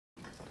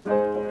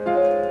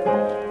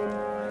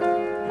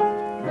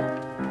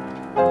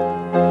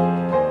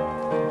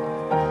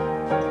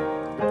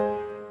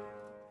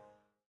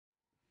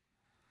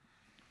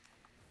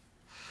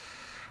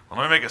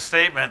make a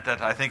statement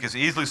that I think is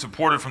easily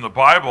supported from the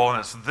Bible, and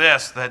it's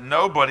this, that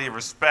nobody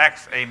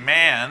respects a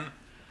man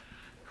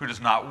who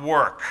does not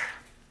work.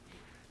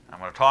 I'm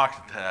going to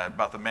talk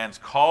about the man's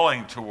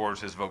calling towards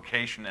his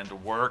vocation and to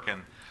work,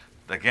 and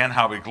again,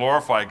 how we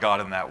glorify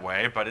God in that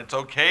way. But it's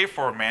okay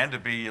for a man to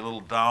be a little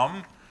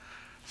dumb.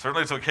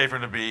 Certainly it's okay for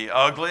him to be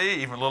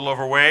ugly, even a little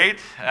overweight,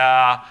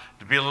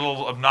 to be a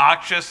little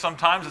obnoxious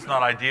sometimes. It's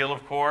not ideal,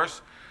 of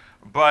course.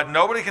 But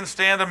nobody can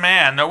stand a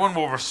man. No one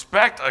will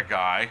respect a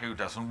guy who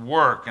doesn't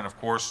work. And of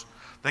course,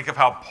 think of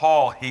how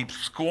Paul heaped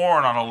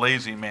scorn on a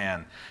lazy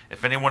man.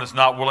 If anyone is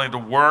not willing to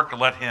work,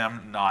 let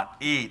him not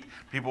eat.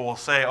 People will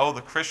say, oh, the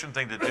Christian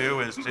thing to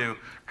do is to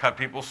cut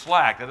people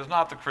slack. That is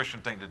not the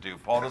Christian thing to do.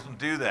 Paul doesn't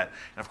do that.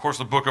 And of course,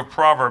 the book of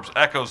Proverbs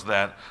echoes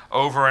that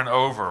over and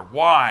over.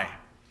 Why?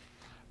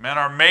 Men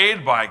are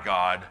made by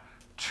God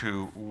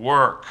to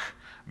work.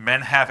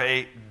 Men have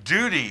a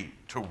duty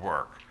to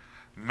work.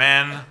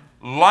 Men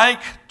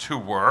like to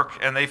work,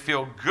 and they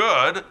feel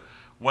good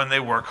when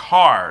they work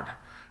hard.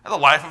 And the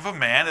life of a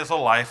man is a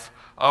life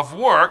of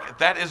work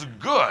that is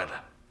good,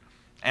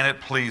 and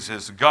it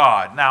pleases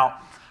God. Now,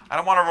 I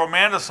don't want to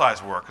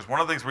romanticize work, because one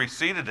of the things we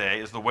see today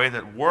is the way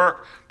that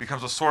work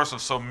becomes a source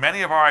of so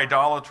many of our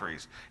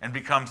idolatries and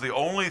becomes the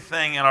only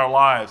thing in our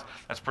lives.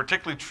 That's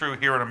particularly true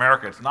here in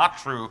America. It's not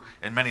true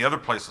in many other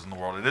places in the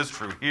world. It is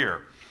true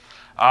here.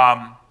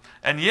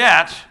 And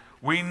yet,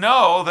 we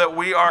know that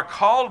we are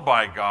called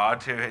by God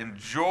to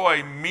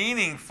enjoy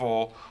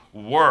meaningful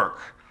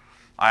work.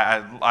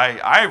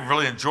 I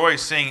really enjoy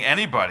seeing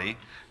anybody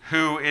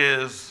who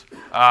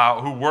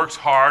works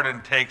hard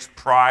and takes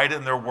pride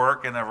in their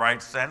work in the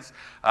right sense.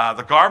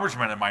 The garbage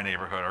men in my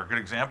neighborhood are a good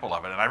example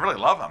of it, and I really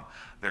love them.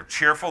 They're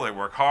cheerful, they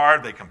work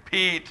hard, they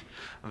compete,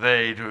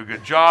 they do a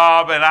good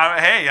job, and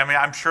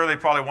I'm sure they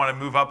probably want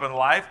to move up in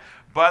life,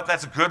 but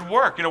that's good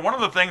work. You know, one of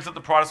the things that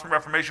the Protestant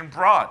Reformation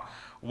brought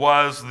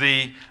was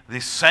the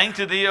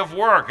sanctity of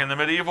work in the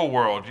medieval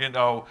world. You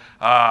know,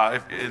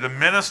 if the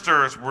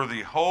ministers were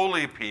the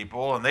holy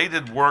people and they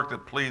did work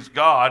that pleased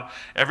God.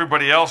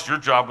 Everybody else, your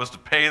job was to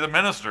pay the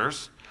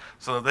ministers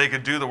so that they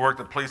could do the work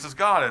that pleases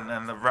God.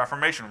 And the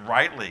Reformation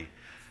rightly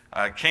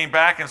came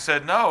back and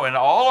said, no, in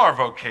all our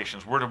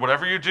vocations,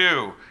 whatever you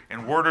do,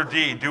 in word or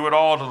deed, do it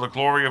all to the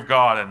glory of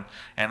God.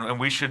 And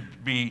we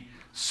should be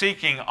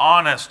seeking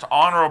honest,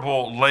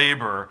 honorable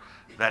labor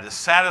that is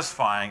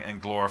satisfying and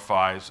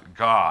glorifies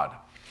God.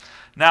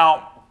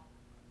 Now,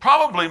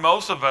 probably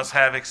most of us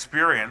have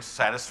experienced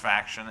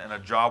satisfaction in a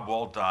job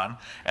well done,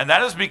 and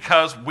that is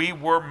because we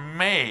were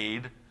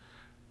made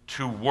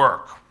to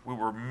work. We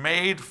were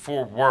made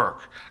for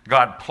work.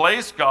 God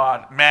placed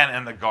man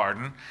in the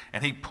garden,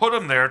 and he put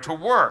him there to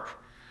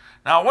work.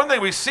 Now, one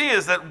thing we see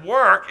is that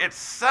work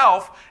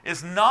itself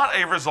is not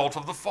a result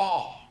of the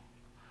fall.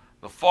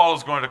 The fall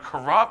is going to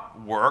corrupt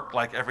work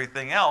like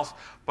everything else,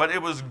 but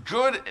it was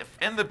good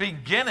in the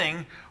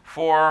beginning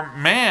for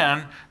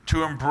man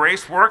to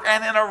embrace work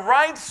and, in a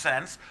right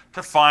sense,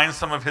 to find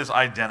some of his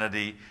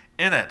identity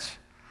in it.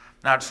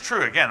 Now, it's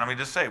true, again, let me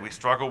just say, we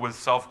struggle with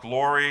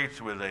self-glory,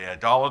 with the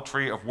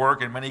idolatry of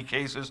work in many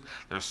cases.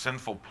 There's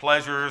sinful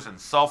pleasures and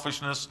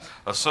selfishness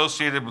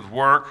associated with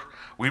work.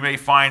 We may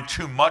find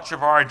too much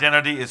of our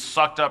identity is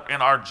sucked up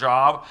in our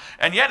job.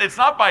 And yet, it's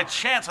not by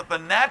chance that the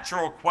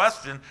natural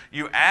question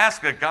you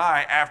ask a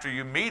guy after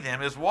you meet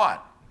him is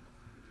what?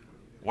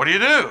 What do you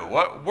do?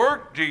 What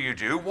work do you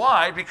do?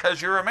 Why?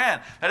 Because you're a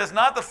man. That is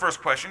not the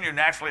first question you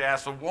naturally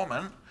ask a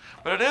woman,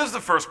 but it is the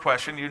first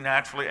question you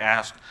naturally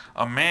ask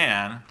a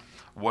man.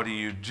 What do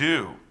you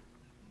do?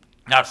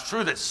 Now, it's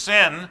true that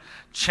sin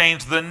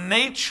changed the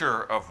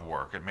nature of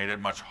work. It made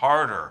it much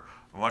harder,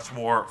 much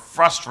more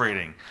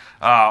frustrating.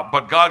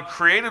 But God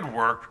created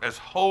work as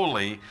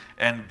holy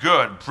and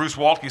good. Bruce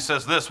Waltke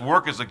says this: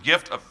 work is a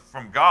gift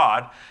from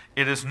God.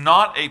 It is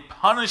not a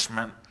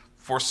punishment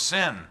for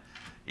sin.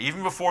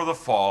 Even before the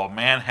fall,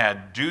 man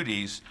had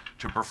duties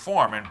to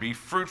perform and be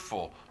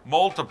fruitful,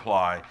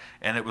 multiply,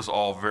 and it was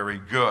all very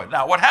good.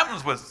 Now, what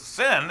happens with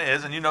sin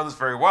is, and you know this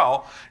very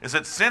well, is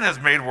that sin has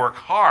made work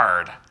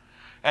hard.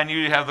 And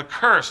you have the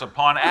curse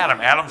upon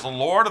Adam. Adam's the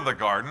Lord of the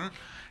garden.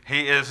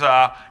 He is,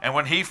 and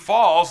when he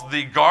falls,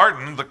 the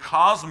garden, the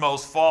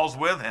cosmos falls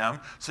with him.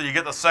 So you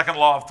get the second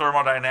law of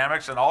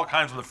thermodynamics and all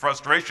kinds of the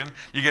frustration.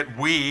 You get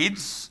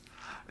weeds.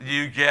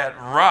 You get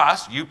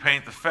rust, you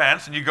paint the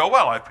fence, and you go,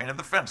 well, I painted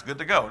the fence, good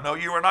to go. No,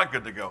 you are not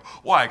good to go.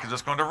 Why? Because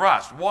it's going to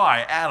rust.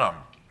 Why? Adam.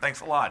 Thanks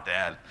a lot,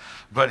 Dad.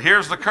 But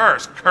here's the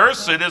curse.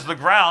 Cursed is the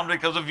ground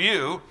because of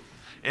you.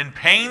 In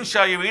pain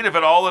shall you eat of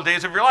it all the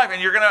days of your life.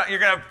 And you're gonna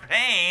have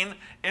pain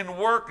in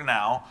work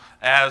now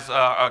as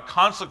a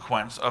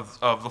consequence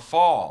of the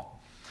fall.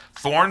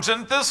 Thorns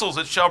and thistles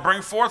it shall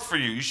bring forth for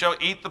you. You shall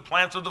eat the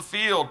plants of the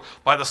field.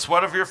 By the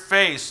sweat of your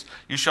face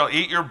you shall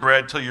eat your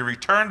bread till you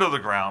return to the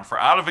ground. For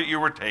out of it you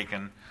were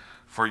taken.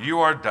 For you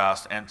are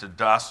dust, and to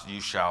dust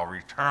you shall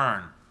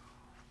return.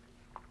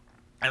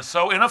 And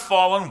so in a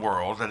fallen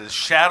world that is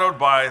shadowed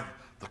by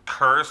the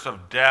curse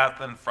of death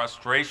and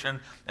frustration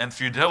and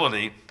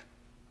futility,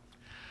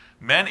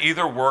 men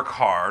either work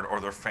hard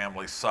or their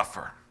families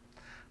suffer.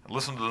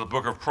 Listen to the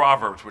book of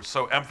Proverbs, which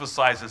so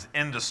emphasizes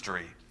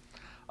industry.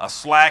 A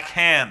slack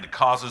hand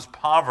causes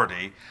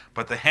poverty,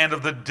 but the hand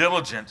of the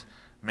diligent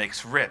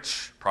makes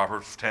rich.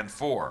 Proverbs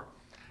 10:4.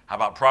 How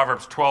about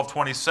Proverbs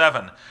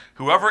 12:27?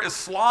 Whoever is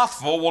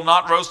slothful will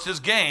not roast his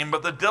game,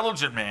 but the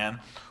diligent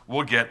man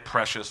will get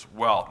precious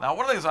wealth. Now,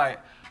 one of the things I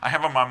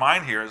have on my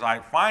mind here is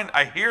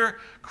I hear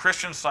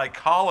Christian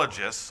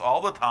psychologists all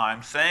the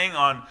time saying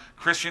on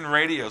Christian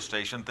radio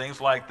station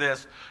things like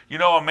this, you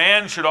know, a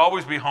man should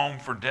always be home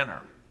for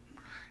dinner.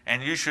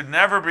 And you should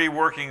never be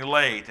working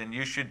late, and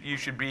you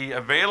should be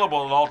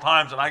available at all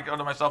times. And I go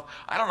to myself,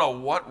 I don't know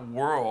what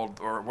world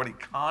or what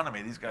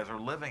economy these guys are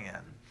living in.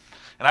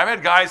 And I've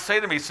had guys say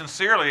to me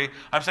sincerely,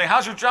 I'm saying,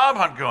 how's your job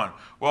hunt going?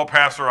 Well,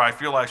 Pastor, I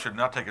feel I should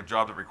not take a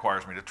job that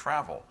requires me to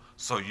travel.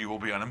 So you will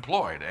be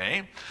unemployed,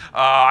 eh?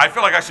 I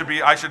feel like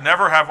I should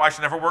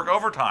never work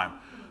overtime.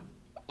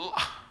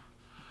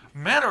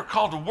 Men are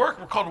called to work.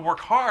 We're called to work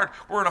hard.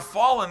 We're in a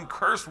fallen,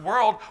 cursed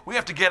world. We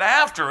have to get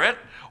after it,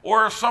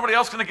 or somebody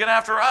else is going to get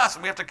after us.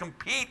 And we have to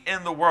compete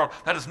in the world.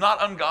 That is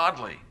not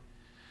ungodly.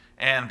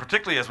 And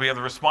particularly as we have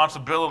the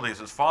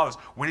responsibilities as fathers,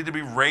 we need to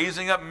be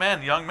raising up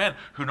men, young men,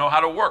 who know how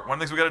to work. One of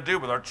the things we've got to do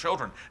with our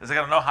children is they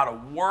got to know how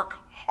to work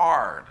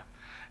hard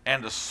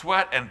and to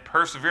sweat and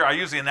persevere. I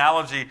use the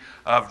analogy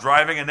of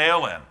driving a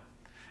nail in.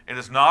 It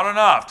is not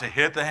enough to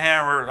hit the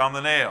hammer on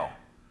the nail.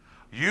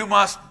 You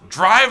must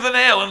drive the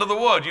nail into the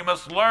wood. You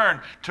must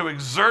learn to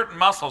exert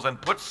muscles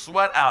and put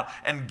sweat out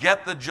and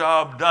get the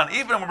job done.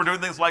 Even when we're doing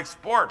things like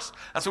sports,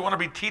 that's what we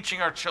want to be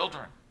teaching our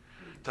children.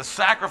 To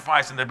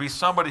sacrifice and to be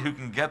somebody who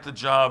can get the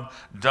job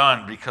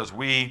done, because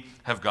we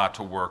have got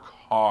to work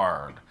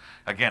hard.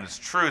 Again, it's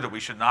true that we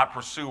should not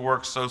pursue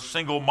work so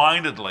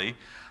single-mindedly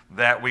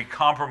that we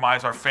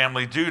compromise our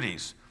family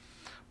duties.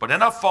 But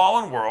in a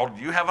fallen world,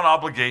 you have an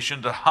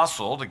obligation to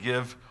hustle, to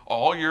give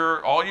all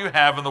you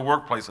have in the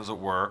workplace, as it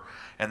were,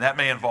 and that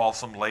may involve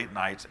some late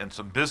nights and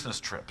some business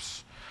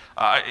trips.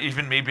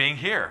 Even me being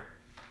here.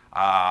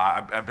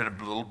 I've been a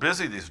little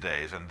busy these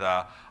days, and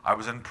I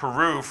was in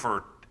Peru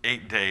for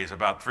 8 days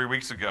about 3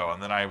 weeks ago,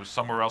 and then I was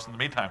somewhere else in the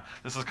meantime.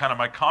 This is kind of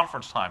my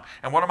conference time.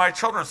 And one of my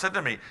children said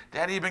to me,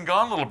 Daddy, you've been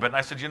gone a little bit. And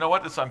I said, you know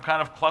what? I'm kind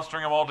of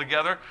clustering them all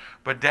together.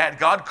 But Dad,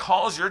 God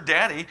calls your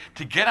daddy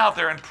to get out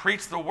there and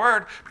preach the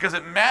word because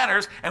it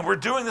matters. And we're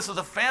doing this as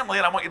a family,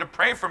 and I want you to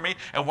pray for me.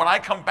 And when I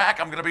come back,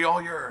 I'm going to be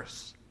all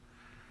yours.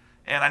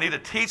 And I need to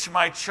teach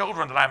my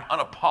children that I'm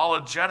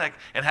unapologetic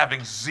and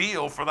having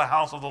zeal for the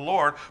house of the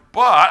Lord.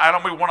 But I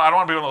don't want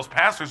to be one of those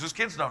pastors whose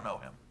kids don't know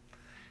him.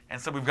 And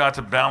so we've got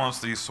to balance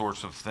these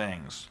sorts of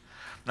things.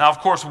 Now, of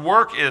course,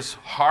 work is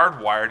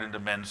hardwired into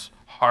men's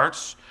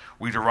hearts.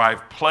 We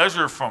derive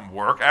pleasure from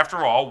work.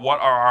 After all,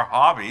 what are our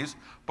hobbies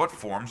but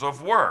forms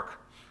of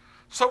work?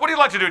 So what do you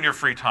like to do in your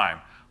free time?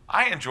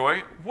 I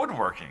enjoy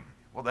woodworking.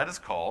 Well, that is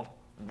called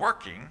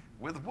working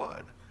with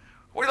wood.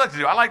 What do you like to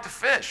do? I like to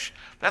fish.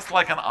 That's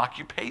like an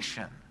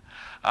occupation.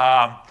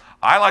 I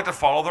like to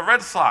follow the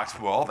Red Sox.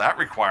 Well, that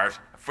requires,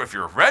 if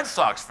you're a Red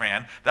Sox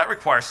fan, that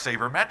requires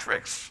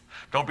sabermetrics.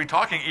 Don't be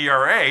talking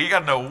ERA. You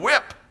got to know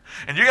WHIP,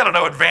 and you got to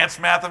know advanced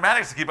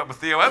mathematics to keep up with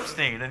Theo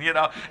Epstein, and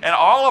and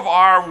all of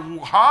our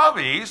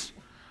hobbies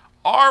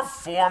are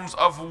forms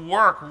of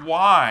work.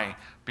 Why?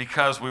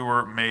 Because we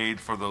were made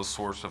for those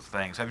sorts of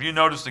things. Have you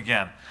noticed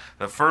again?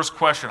 The first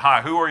question,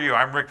 hi, who are you?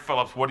 I'm Rick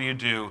Phillips. What do you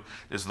do?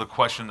 Is the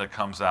question that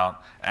comes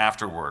out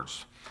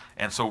afterwards.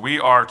 And so we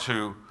are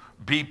to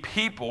be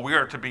people. We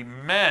are to be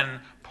men.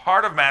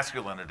 Part of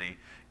masculinity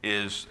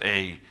is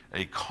a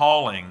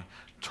calling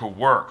to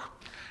work.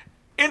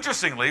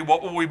 Interestingly,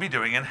 what will we be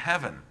doing in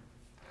heaven?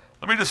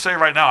 Let me just say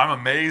right now, I'm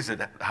amazed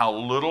at how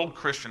little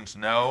Christians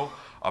know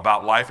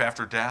about life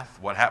after death,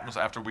 what happens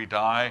after we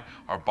die.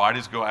 Our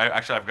bodies go,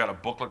 actually I've got a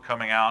booklet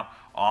coming out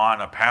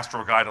on a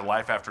pastoral guide to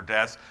life after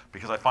death,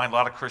 because I find a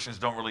lot of Christians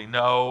don't really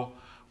know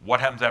what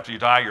happens after you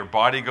die. Your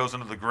body goes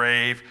into the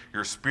grave.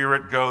 Your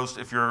spirit goes,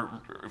 if you're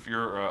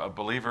a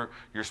believer,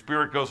 your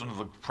spirit goes into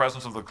the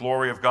presence of the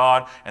glory of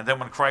God. And then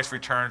when Christ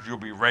returns, you'll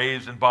be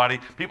raised in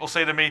body. People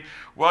say to me,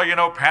 well, you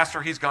know,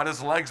 Pastor, he's got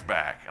his legs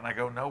back. And I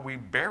go, no, we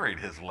buried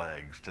his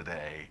legs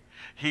today.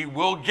 He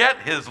will get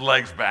his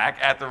legs back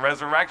at the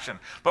resurrection.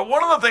 But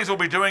one of the things we'll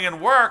be doing in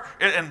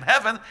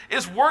heaven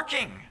is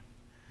working.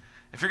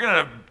 If you're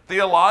going to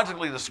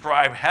theologically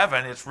describe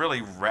heaven, it's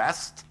really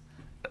rest.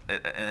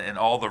 And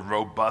all the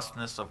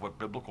robustness of what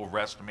biblical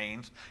rest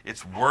means.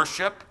 It's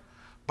worship,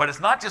 but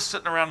it's not just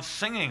sitting around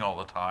singing all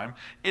the time.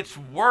 It's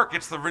work.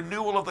 It's the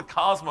renewal of the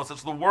cosmos.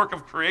 It's the work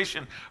of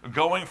creation.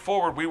 Going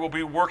forward, we will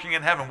be working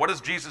in heaven. What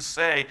does Jesus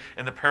say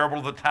in the parable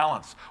of the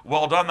talents?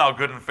 Well done, thou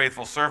good and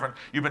faithful servant.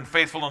 You've been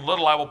faithful in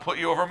little, I will put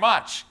you over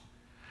much.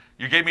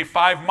 You gave me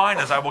 5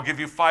 minas, I will give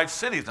you 5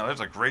 cities. Now, there's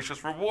a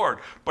gracious reward.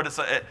 But it's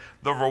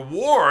the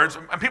rewards,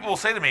 and people will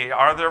say to me,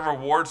 are there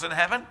rewards in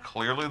heaven?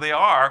 Clearly they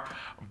are.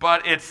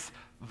 But it's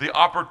the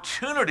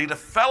opportunity to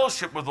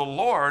fellowship with the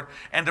Lord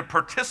and to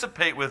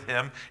participate with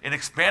him in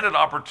expanded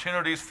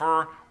opportunities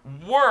for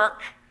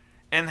work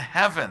in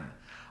heaven.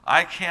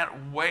 I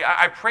can't wait.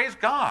 I praise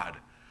God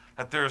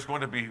that there's going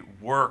to be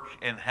work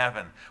in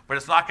heaven. But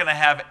it's not going to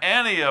have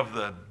any of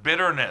the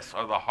bitterness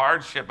or the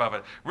hardship of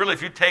it. Really,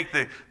 if you take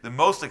the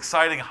most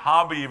exciting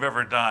hobby you've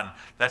ever done,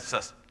 that's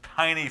just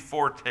tiny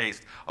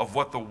foretaste of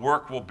what the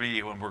work will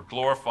be when we're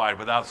glorified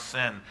without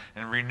sin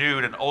and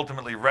renewed and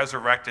ultimately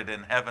resurrected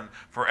in heaven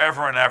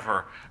forever and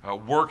ever,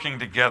 working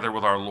together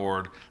with our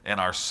Lord and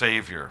our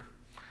Savior.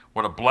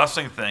 What a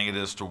blessing thing it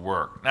is to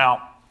work.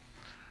 Now,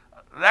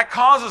 that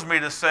causes me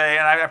to say,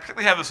 and I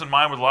particularly have this in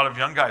mind with a lot of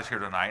young guys here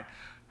tonight,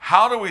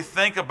 how do we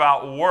think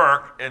about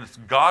work as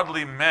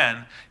godly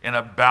men in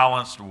a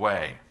balanced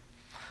way?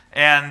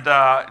 And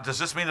does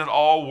this mean that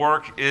all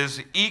work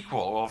is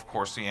equal? Well, of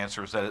course, the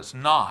answer is that it's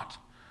not.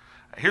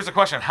 Here's the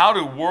question. How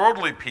do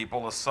worldly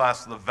people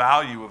assess the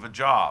value of a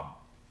job?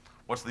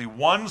 What's the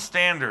one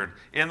standard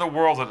in the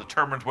world that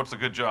determines what's a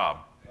good job?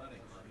 Money.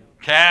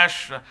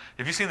 Cash.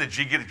 Have you seen the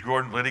G.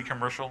 Gordon Liddy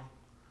commercial?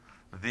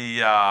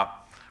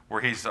 Where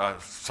he's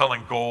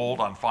selling gold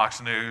on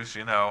Fox News,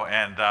 you know,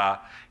 and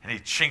he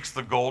chinks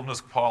the gold in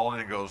his wallet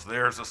and goes,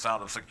 "There's the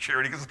sound of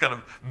security." He gets this kind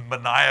of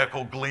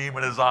maniacal gleam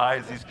in his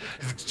eyes.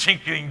 He's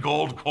chinking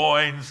gold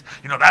coins.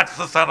 You know, that's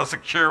the sound of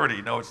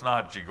security. No, it's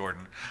not, G.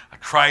 Gordon.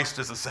 Christ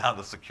is the sound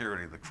of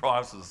security. The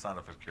cross is the sound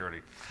of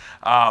security.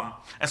 And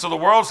so the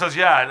world says,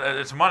 yeah,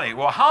 it's money.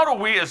 Well, how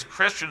do we as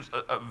Christians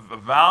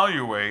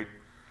evaluate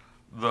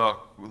the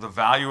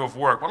value of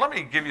work? Well, let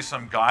me give you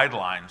some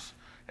guidelines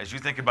as you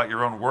think about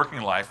your own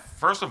working life.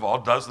 First of all,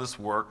 does this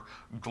work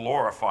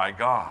glorify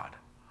God?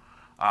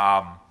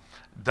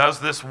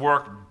 Does this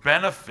work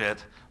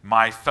benefit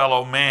my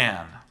fellow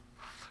man?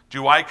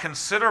 Do I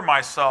consider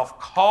myself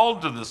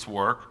called to this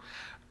work?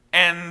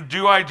 And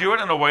do I do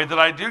it in a way that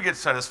I do get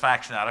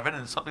satisfaction out of it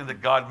and it's something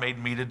that God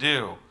made me to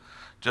do?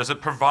 Does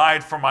it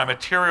provide for my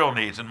material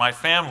needs and my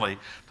family?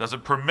 Does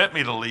it permit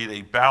me to lead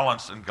a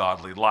balanced and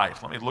godly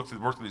life? Let me work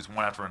through these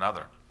one after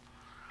another.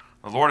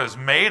 The Lord has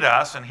made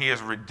us and he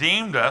has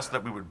redeemed us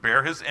that we would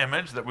bear his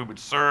image, that we would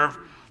serve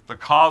the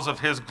cause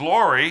of his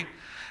glory.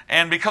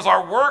 And because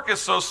our work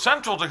is so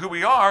central to who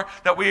we are,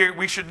 that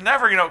we should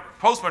never,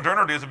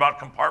 postmodernity is about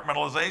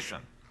compartmentalization.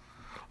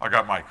 I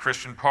got my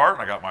Christian part,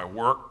 and I got my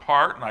work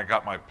part, and I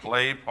got my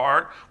play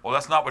part. Well,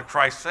 that's not what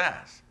Christ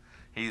says.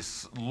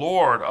 He's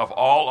Lord of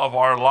all of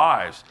our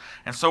lives.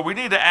 And so we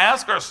need to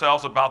ask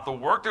ourselves about the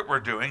work that we're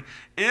doing.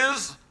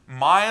 Is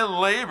my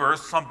labor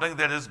something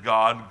that is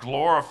God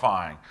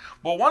glorifying?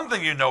 Well, one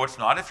thing you know it's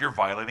not if you're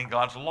violating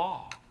God's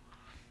law.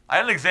 I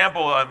had an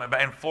example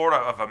in Florida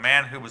of a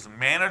man who was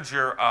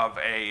manager of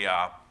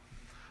a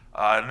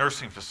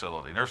nursing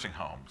facility, nursing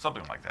home,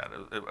 something like that.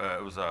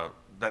 It was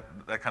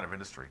that kind of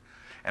industry.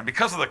 And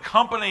because of the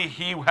company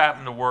he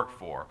happened to work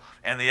for,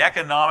 and the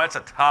economics,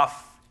 it's a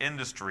tough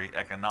industry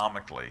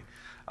economically.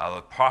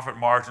 The profit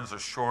margins are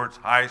short,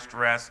 high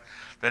stress,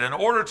 that in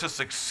order to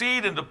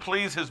succeed and to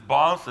please his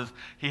bosses,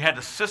 he had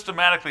to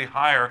systematically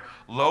hire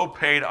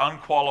low-paid,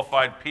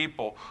 unqualified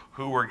people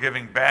who were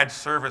giving bad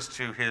service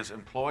to his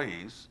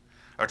employees,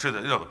 or to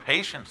the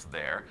patients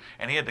there,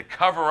 and he had to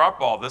cover up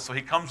all this. So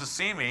he comes to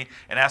see me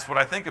and asks what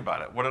I think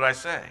about it. What did I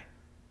say?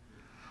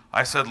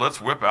 I said,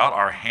 let's whip out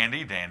our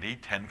handy-dandy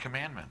 10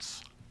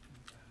 Commandments.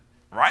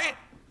 Right?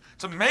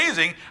 It's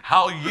amazing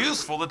how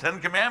useful the 10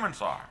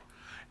 Commandments are.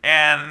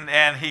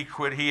 And he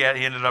quit. He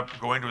ended up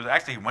going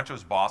to he went to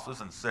his bosses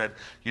and said,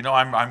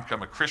 I'm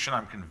a Christian.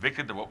 I'm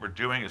convicted that what we're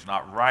doing is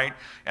not right.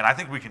 And I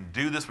think we can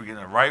do this. We get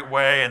in the right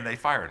way. And they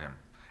fired him.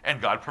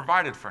 And God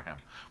provided for him.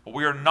 But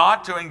we are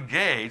not to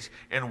engage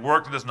in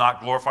work that is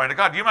not glorifying to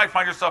God. You might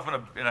find yourself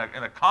in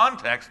a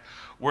context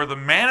where the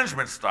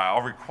management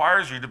style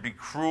requires you to be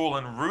cruel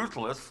and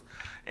ruthless.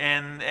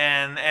 And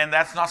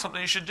that's not something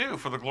you should do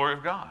for the glory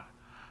of God.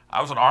 I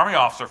was an Army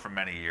officer for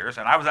many years,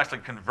 and I was actually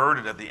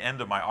converted at the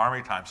end of my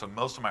Army time, so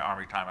most of my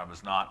Army time I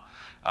was not.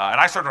 And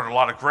I served under a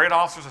lot of great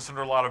officers, I served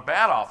under a lot of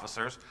bad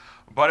officers,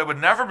 but it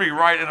would never be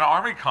right in an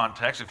Army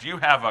context if you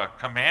have a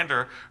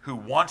commander who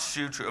wants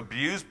you to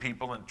abuse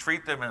people and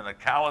treat them in a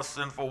callous,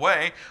 sinful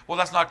way. Well,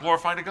 that's not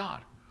glorifying to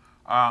God.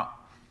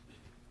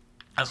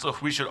 And so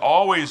we should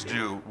always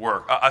do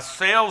work. A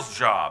sales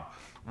job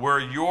where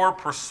you're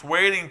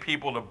persuading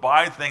people to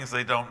buy things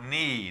they don't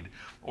need,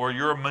 or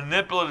you're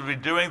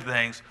manipulatively doing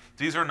things,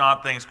 these are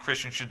not things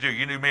Christians should do.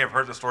 You may have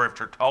heard the story of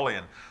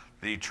Tertullian,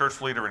 the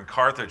church leader in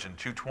Carthage in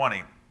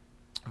 220,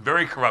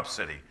 very corrupt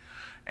city.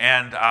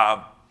 And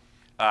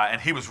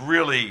he was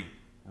really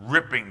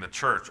ripping the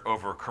church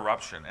over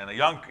corruption. And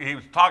he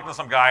was talking to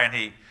some guy, and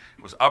he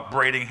was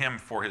upbraiding him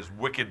for his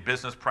wicked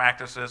business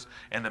practices.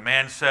 And the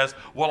man says,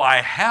 well, I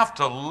have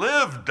to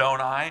live, don't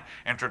I?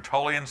 And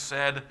Tertullian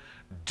said,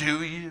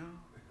 do you?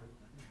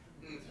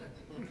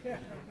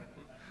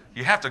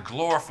 You have to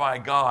glorify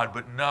God,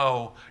 but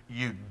no,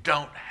 you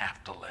don't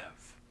have to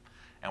live.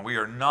 And we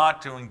are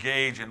not to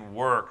engage in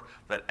work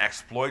that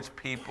exploits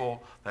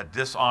people, that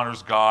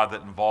dishonors God,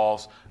 that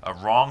involves a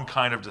wrong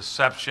kind of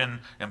deception,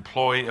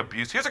 employee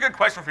abuse. Here's a good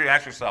question for you to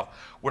ask yourself.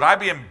 Would I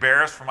be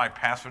embarrassed for my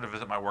pastor to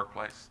visit my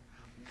workplace?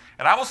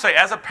 And I will say,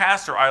 as a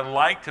pastor, I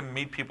like to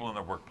meet people in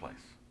their workplace.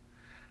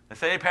 They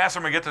say, hey, Pastor,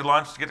 when we get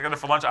together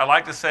for lunch, I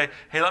like to say,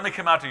 hey, let me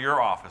come out to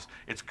your office.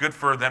 It's good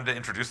for them to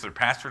introduce their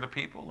pastor to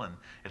people, and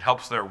it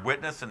helps their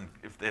witness. And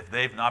if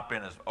they've not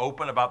been as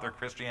open about their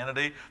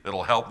Christianity,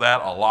 it'll help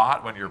that a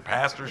lot when your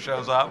pastor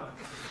shows up.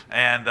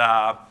 And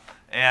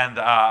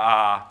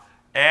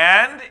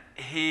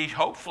he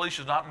hopefully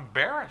should not be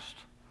embarrassed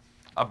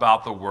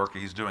about the work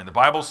he's doing. The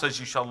Bible says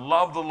you shall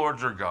love the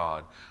Lord your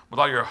God with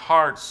all your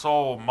heart,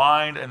 soul,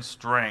 mind, and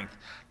strength.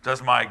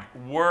 Does my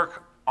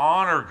work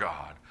honor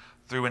God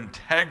through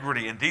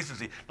integrity and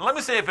decency? Now, let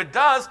me say, if it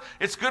does,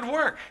 it's good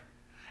work.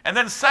 And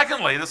then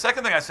secondly, the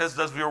second thing I said is,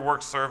 does your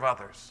work serve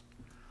others?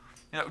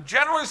 You know,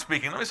 generally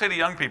speaking, let me say to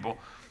young people,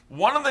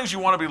 one of the things you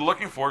want to be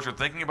looking for as you're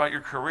thinking about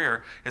your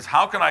career is,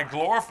 how can I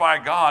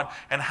glorify God,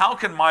 and how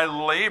can my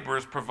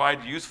labors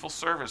provide useful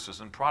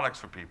services and products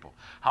for people?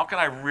 How can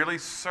I really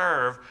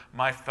serve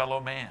my fellow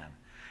man?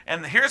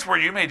 And here's where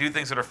you may do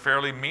things that are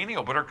fairly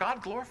menial, but are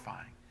God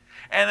glorifying.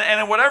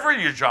 And in whatever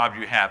your job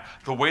you have,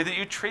 the way that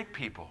you treat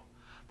people,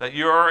 that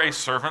you're a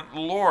servant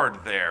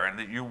Lord there, and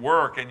that you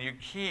work and you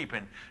keep,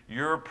 and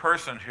you're a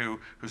person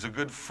who's a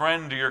good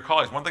friend to your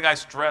colleagues. One thing I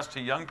stress to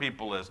young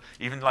people is,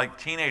 even like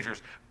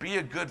teenagers, be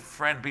a good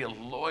friend, be a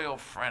loyal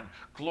friend.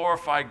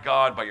 Glorify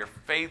God by your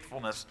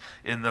faithfulness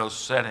in those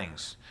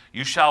settings.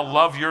 You shall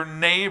love your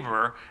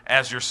neighbor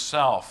as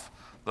yourself,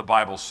 the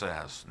Bible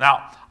says.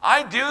 Now,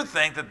 I do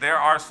think that there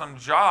are some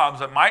jobs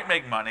that might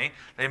make money.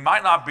 They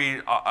might not be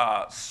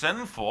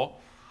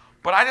sinful,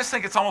 but I just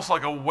think it's almost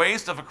like a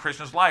waste of a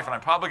Christian's life. And I'm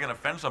probably going to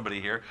offend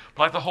somebody here,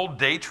 but like the whole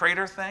day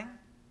trader thing.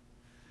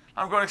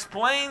 I'm going to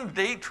explain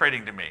day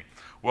trading to me.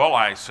 Well,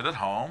 I sit at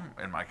home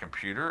in my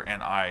computer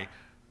and I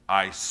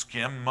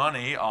skim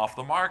money off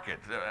the market.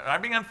 Am I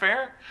being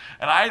unfair?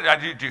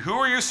 And who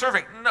are you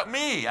serving? No,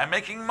 me. I'm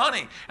making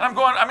money. And I'm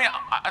going,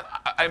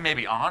 I may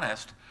be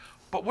honest,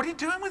 but what are you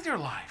doing with your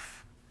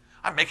life?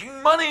 I'm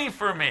making money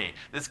for me.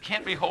 This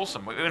can't be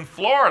wholesome. In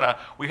Florida,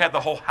 we had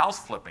the whole house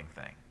flipping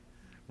thing,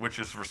 which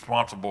is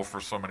responsible for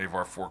so many of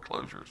our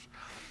foreclosures.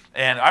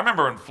 And I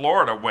remember in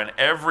Florida when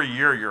every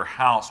year your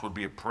house would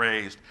be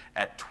appraised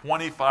at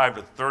 25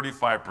 to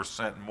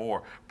 35%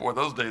 more. Boy,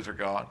 those days are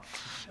gone.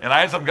 And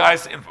I had some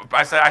guys,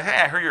 I said,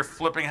 hey, I heard you're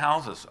flipping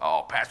houses.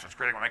 Oh, Pastor, it's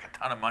great. I'm going to make a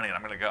ton of money and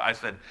I'm going to go. I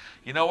said,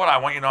 you know what? I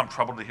want you to know I'm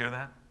troubled to hear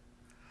that.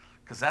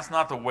 Because that's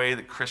not the way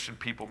that Christian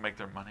people make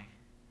their money.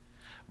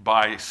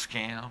 By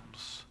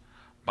scams,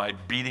 by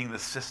beating the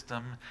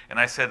system. And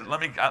I said,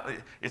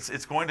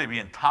 it's going to be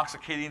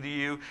intoxicating to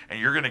you, and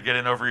you're going to get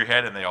in over your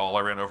head, and they all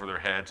are in over their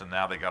heads, and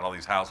now they got all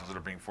these houses that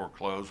are being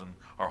foreclosed, and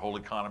our whole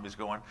economy is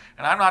going.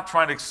 And I'm not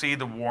trying to exceed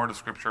the warrant of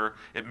Scripture.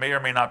 It may or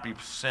may not be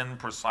sin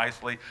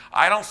precisely.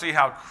 I don't see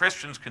how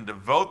Christians can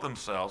devote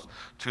themselves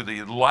to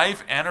the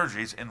life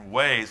energies in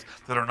ways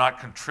that are not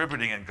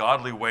contributing in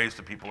godly ways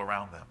to people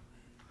around them.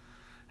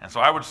 And so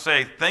I would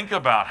say, think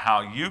about how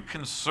you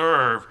can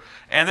serve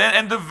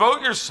and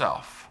devote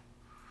yourself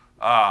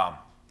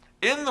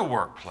in the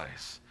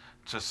workplace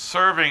to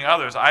serving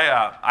others.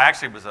 I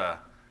actually was a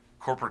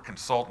corporate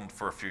consultant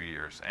for a few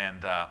years.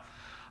 And I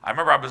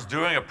remember I was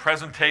doing a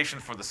presentation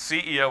for the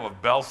CEO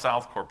of Bell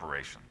South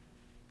Corporation.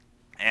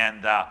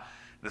 And the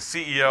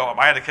CEO,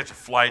 I had to catch a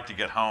flight to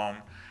get home,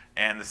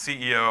 and the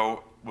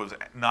CEO was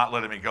not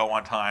letting me go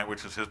on time,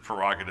 which is his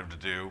prerogative to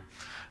do.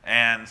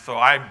 And so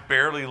I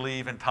barely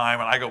leave in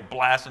time, and I go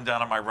blasting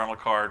down on my rental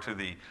car to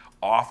the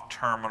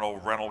off-terminal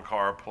rental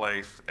car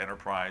place,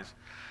 Enterprise.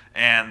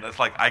 And it's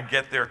like I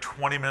get there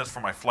 20 minutes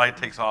before my flight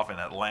takes off in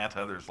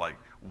Atlanta. There's like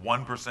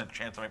 1%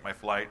 chance I make my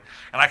flight.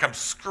 And I come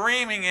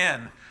screaming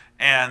in,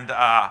 and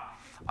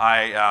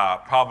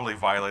I probably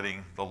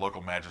violating the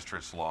local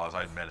magistrate's laws,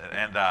 I admit it.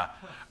 And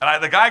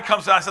the guy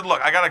comes down, I said,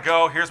 look, I got to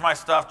go. Here's my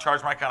stuff.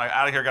 Charge my account. I'm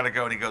out of here. Got to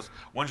go. And he goes,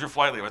 when's your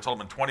flight leave? I told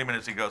him in 20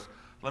 minutes. He goes,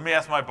 let me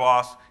ask my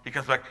boss. He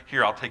comes back,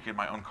 here, I'll take you in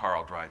my own car.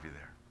 I'll drive you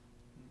there.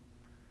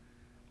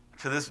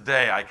 To this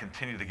day, I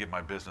continue to give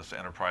my business to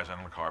Enterprise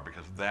Rental Car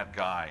because that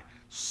guy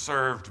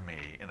served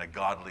me in a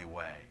godly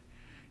way.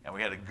 And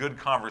we had a good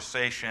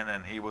conversation,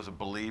 and he was a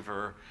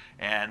believer.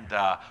 And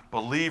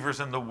believers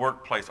in the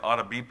workplace ought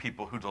to be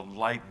people who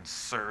delight in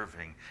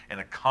serving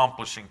and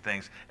accomplishing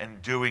things and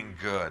doing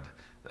good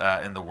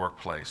in the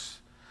workplace.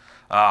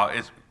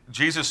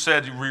 Jesus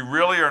said, we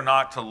really are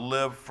not to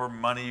live for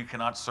money. You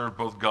cannot serve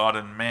both God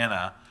and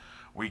mammon.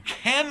 We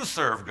can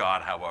serve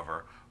God,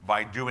 however,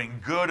 by doing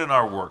good in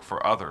our work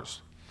for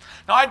others.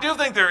 Now, I do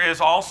think there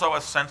is also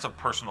a sense of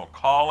personal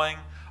calling,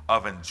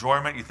 of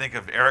enjoyment. You think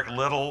of Eric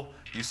Liddell.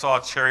 You saw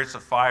Chariots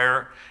of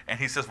Fire, and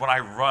he says, when I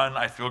run,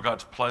 I feel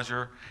God's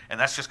pleasure. And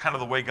that's just kind of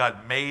the way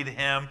God made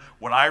him.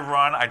 When I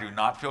run, I do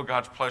not feel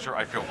God's pleasure.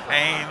 I feel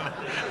pain,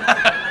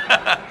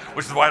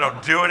 which is why I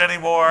don't do it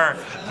anymore.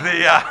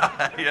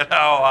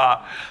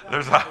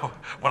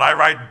 When I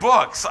write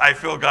books, I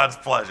feel God's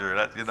pleasure.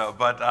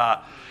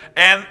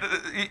 And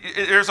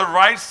there's a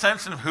right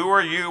sense of who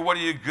are you, what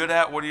are you good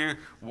at,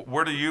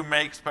 where do you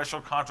make special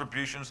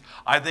contributions.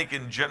 I think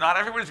not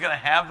everybody's going to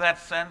have that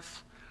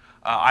sense.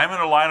 I'm in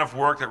a line of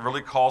work that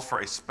really calls for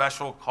a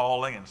special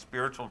calling and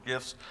spiritual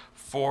gifts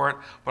for it,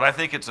 but I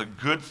think it's a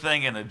good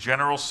thing in a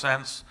general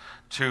sense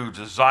to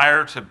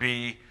desire to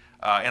be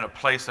in a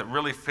place that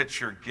really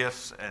fits your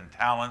gifts and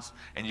talents,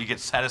 and you get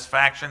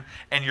satisfaction,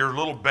 and you're a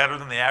little better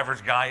than the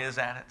average guy is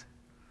at it.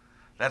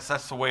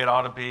 That's the way it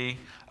ought to be.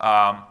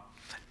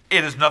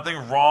 It is nothing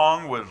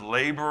wrong with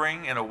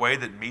laboring in a way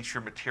that meets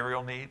your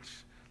material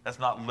needs. That's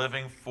not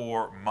living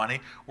for money.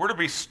 We're to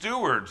be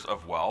stewards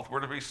of wealth. We're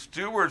to be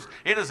stewards.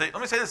 Let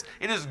me say this.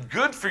 It is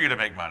good for you to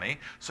make money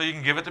so you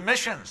can give it to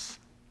missions.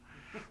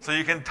 So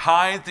you can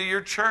tithe to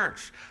your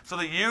church. So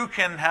that you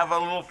can have a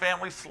little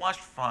family slush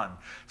fund.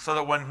 So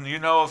that when you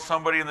know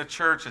somebody in the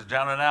church is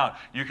down and out,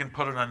 you can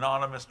put an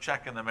anonymous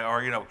check in the mail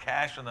or,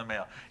 cash in the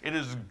mail. It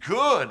is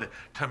good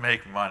to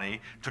make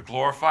money to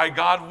glorify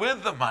God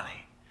with the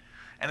money.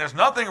 And there's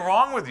nothing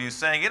wrong with you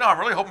saying, I'm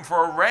really hoping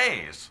for a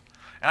raise.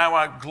 And I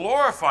want to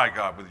glorify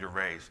God with your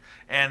raise.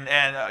 And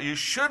you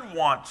should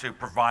want to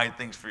provide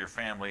things for your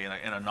family in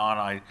a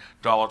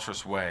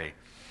non-idolatrous way.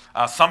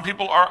 Some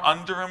people are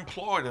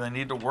underemployed and they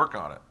need to work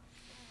on it.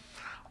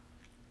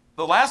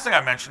 The last thing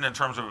I mentioned in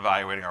terms of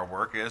evaluating our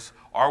work is,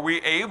 are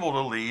we able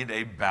to lead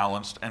a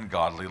balanced and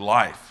godly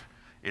life?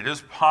 It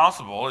is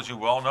possible, as you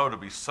well know, to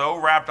be so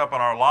wrapped up in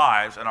our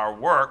lives and our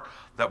work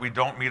that we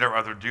don't meet our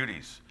other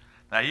duties.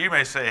 Now, you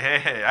may say,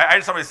 hey, I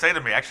had somebody say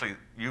to me, actually,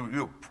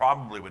 you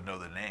probably would know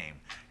the name.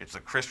 It's a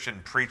Christian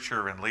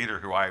preacher and leader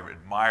who I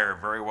admire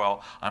very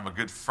well. I'm a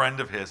good friend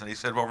of his. And he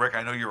said, well, Rick,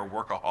 I know you're a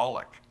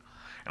workaholic.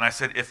 And I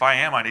said, if I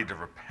am, I need to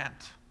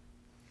repent.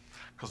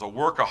 Because a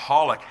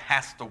workaholic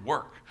has to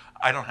work.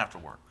 I don't have to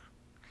work.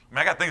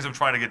 I got things I'm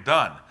trying to get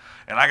done.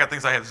 And I got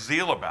things I have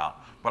zeal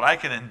about. But I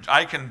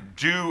can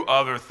do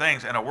other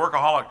things. And a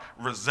workaholic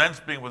resents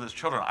being with his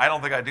children. I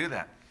don't think I do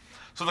that.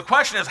 So the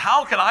question is,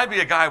 how can I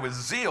be a guy with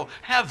zeal?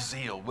 Have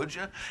zeal, would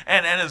you?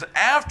 And is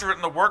after it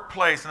in the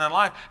workplace and in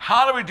life.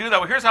 How do we do that?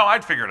 Well, here's how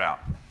I'd figure it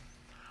out.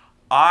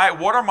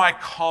 What are my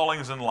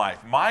callings in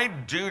life? My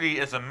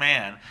duty as a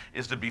man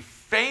is to be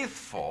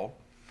faithful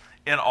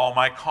in all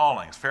my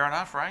callings. Fair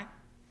enough, right?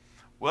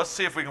 Well, let's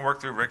see if we can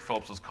work through Rick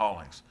Phillips'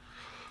 callings.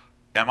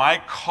 Am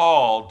I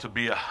called to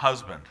be a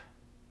husband?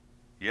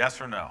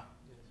 Yes or no?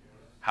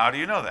 How do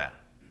you know that?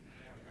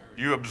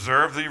 You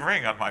observe the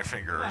ring on my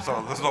finger.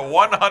 So there's a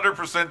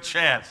 100%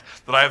 chance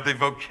that I have the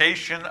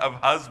vocation of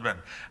husband.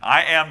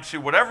 I am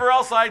to, whatever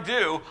else I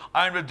do,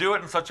 I am to do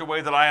it in such a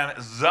way that I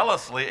am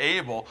zealously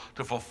able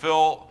to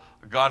fulfill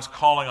God's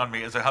calling on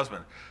me as a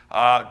husband.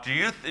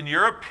 In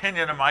your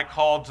opinion, am I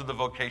called to the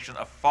vocation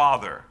of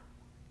father?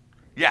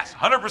 Yes,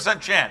 100%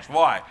 chance.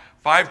 Why?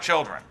 5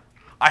 children.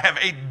 I have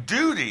a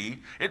duty.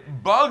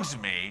 It bugs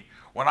me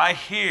when I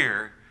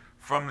hear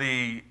from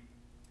the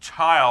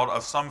child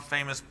of some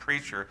famous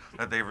preacher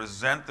that they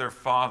resent their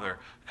father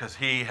because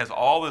he has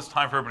all this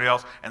time for everybody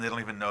else and they don't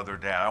even know their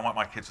dad. I want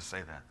my kids to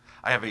say that.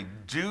 I have a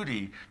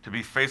duty to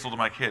be faithful to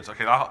my kids.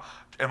 Okay,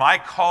 am I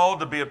called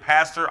to be a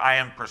pastor? I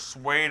am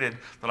persuaded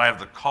that I have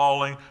the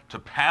calling to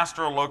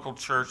pastor a local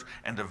church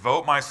and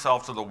devote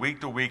myself to the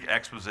week-to-week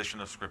exposition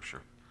of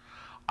Scripture.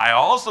 I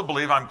also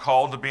believe I'm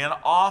called to be an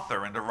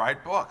author and to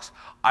write books.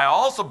 I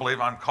also believe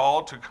I'm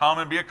called to come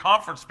and be a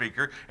conference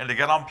speaker and to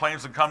get on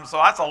planes and come. So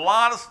that's a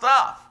lot of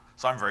stuff.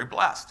 So I'm very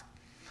blessed.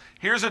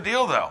 Here's the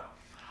deal, though.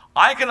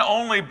 I can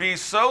only be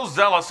so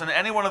zealous in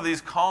any one of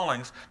these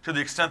callings to the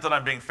extent that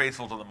I'm being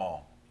faithful to them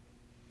all.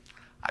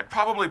 I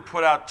probably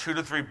put out 2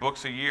 to 3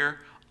 books a year.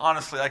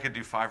 Honestly, I could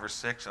do 5 or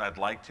 6, and I'd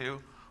like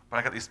to. But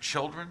I got these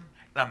children,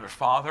 and I'm their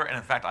father, and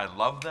in fact, I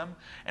love them.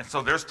 And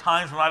so there's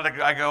times when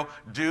I go,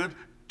 dude,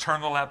 turn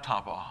the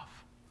laptop off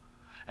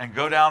and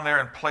go down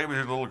there and play with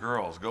your little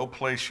girls. Go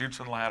play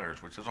Chutes and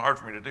Ladders, which is hard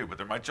for me to do, but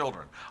they're my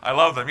children. I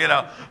love them,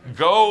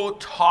 Go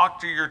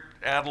talk to your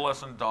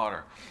adolescent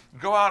daughter.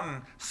 Go out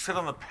and sit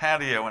on the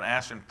patio and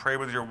ask and pray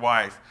with your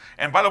wife.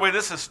 And by the way,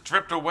 this has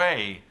stripped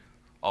away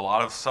a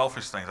lot of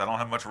selfish things. I don't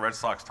have much Red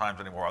Sox times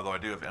anymore, although I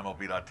do have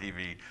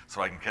MLB.TV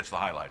so I can catch the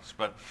highlights.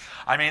 But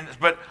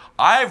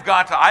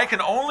I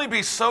can only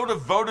be so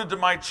devoted to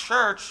my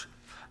church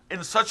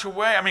in such a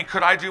way.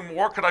 Could I do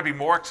more? Could I be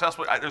more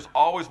accessible? There's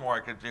always more I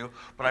could do,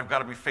 but I've got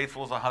to be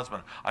faithful as a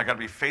husband. I've got to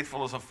be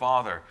faithful as a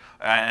father.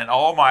 And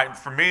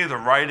for me, the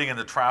writing and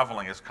the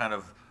traveling is kind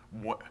of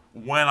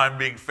when I'm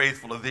being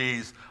faithful to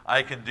these,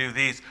 I can do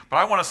these. But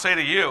I want to say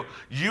to you,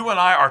 you and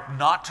I are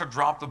not to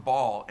drop the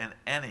ball in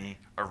any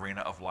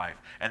arena of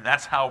life. And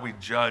that's how we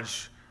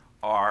judge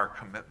our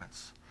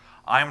commitments.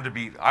 I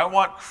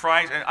want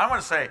Christ, and I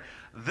want to say,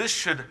 this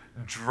should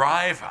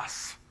drive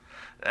us.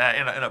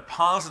 In a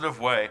positive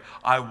way.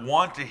 I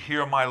want to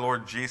hear my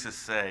Lord Jesus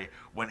say,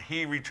 when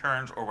he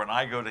returns or when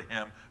I go to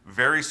him,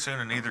 very soon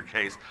in either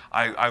case,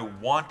 I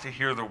want to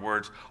hear the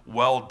words,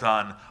 well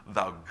done,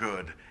 thou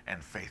good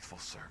and faithful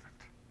servant.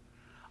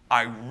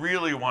 I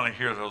really want to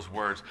hear those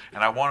words,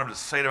 and I want him to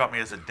say it about me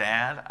as a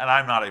dad, and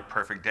I'm not a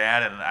perfect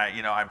dad, and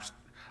I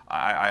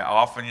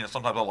often,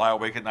 sometimes I'll lie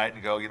awake at night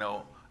and go,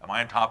 Am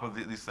I on top of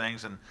these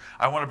things? And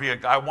I want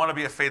to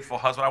be a faithful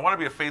husband. I want to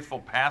be a faithful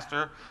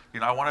pastor.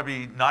 I want to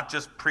be not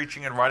just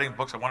preaching and writing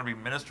books. I want to be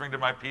ministering to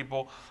my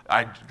people.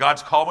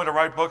 God's called me to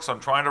write books.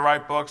 I'm trying to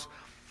write books.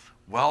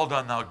 Well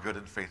done, thou good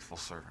and faithful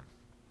servant.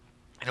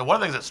 One of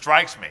the things that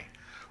strikes me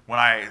when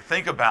I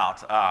think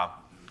about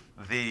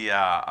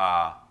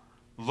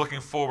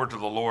looking forward to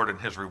the Lord and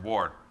his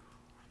reward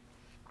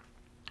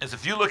is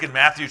if you look in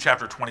Matthew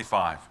chapter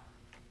 25,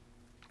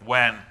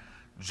 when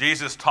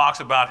Jesus talks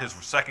about his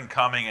second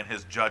coming and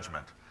his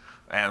judgment.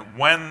 And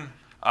when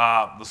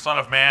the Son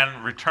of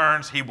Man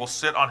returns, he will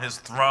sit on his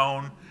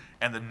throne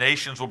and the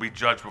nations will be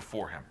judged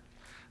before him.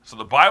 So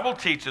the Bible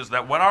teaches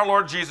that when our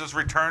Lord Jesus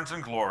returns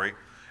in glory,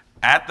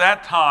 at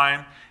that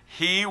time,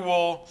 he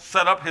will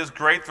set up his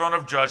great throne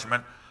of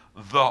judgment.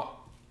 The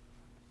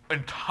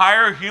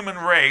entire human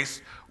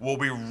race will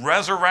be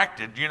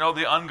resurrected.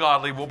 The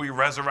ungodly will be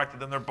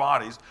resurrected in their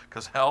bodies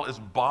because hell is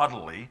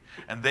bodily.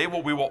 And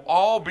we will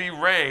all be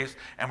raised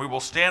and we will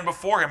stand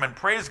before him. And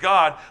praise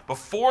God,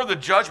 before the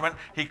judgment,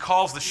 he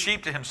calls the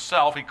sheep to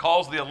himself. He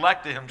calls the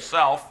elect to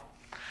himself.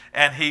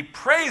 And he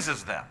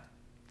praises them.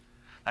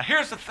 Now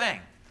here's the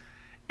thing.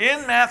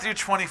 In Matthew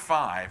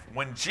 25,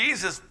 when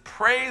Jesus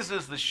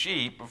praises the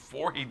sheep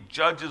before he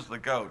judges the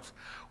goats,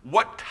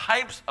 what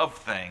types of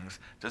things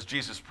does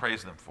Jesus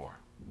praise them for?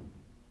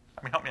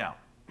 Help me out.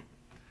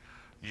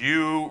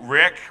 You,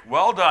 Rick,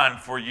 well done,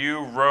 for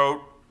you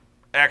wrote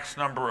X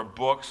number of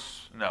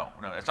books. No,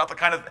 that's not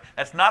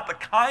the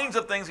kinds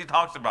of things he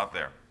talks about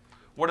there.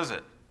 What is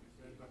it?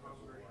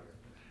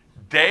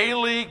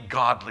 Daily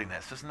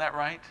godliness, isn't that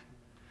right?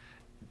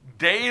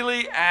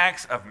 Daily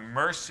acts of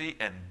mercy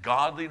and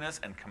godliness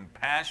and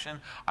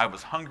compassion. I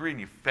was hungry and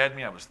you fed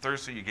me. I was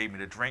thirsty, you gave me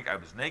to drink. I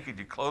was naked,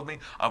 you clothed me.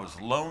 I was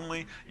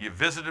lonely, you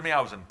visited me.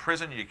 I was in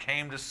prison, you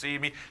came to see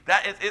me.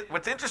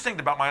 What's interesting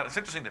to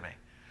me,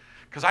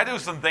 because I do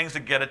some things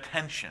to get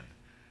attention.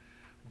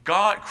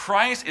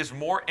 Christ is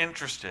more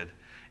interested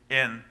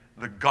in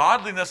the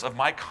godliness of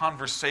my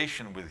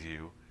conversation with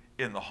you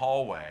in the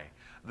hallway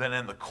than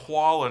in the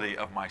quality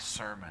of my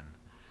sermon.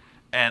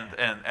 Of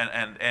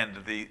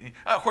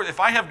course, if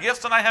I have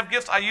gifts and I have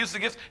gifts, I use the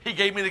gifts. He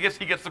gave me the gifts.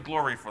 He gets the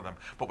glory for them.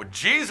 But what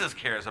Jesus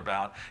cares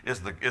about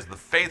is the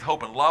faith,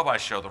 hope, and love I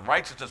show, the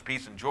righteousness,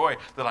 peace, and joy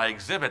that I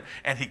exhibit.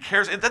 And he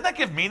cares. Doesn't that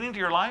give meaning to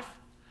your life?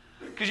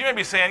 Because you may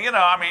be saying,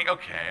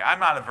 okay, I'm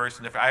not a very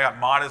significant. I got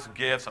modest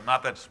gifts. I'm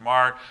not that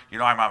smart.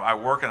 I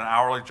work in an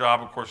hourly job.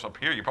 Of course, up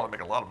here, you probably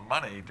make a lot of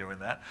money doing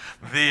that.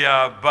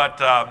 Let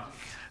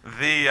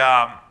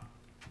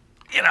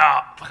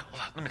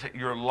me tell you,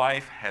 your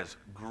life has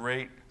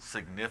great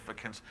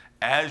significance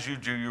as you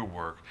do your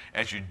work,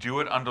 as you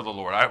do it under the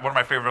Lord. One of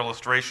my favorite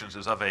illustrations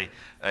is of a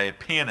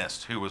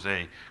pianist who was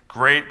a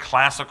great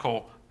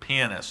classical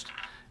pianist,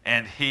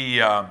 and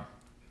he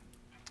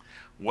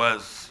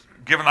was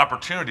given an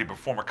opportunity to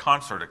perform a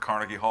concert at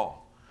Carnegie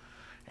Hall.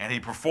 And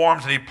he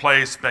performs and he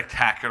plays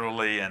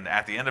spectacularly, and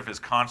at the end of his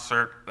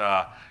concert,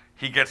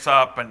 he gets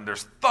up and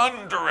there's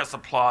thunderous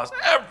applause.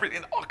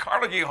 Everything,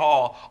 Carnegie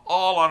Hall,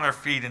 all on their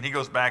feet, and he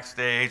goes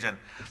backstage and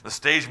the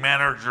stage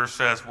manager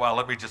says, well,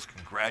 let me just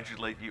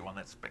congratulate you on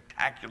that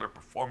spectacular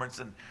performance,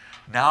 and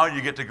now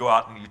you get to go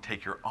out and you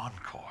take your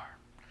encore.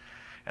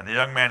 And the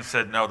young man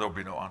said, no, there'll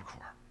be no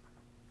encore.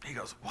 He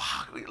goes,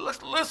 wow,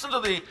 let's listen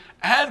to the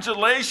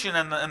adulation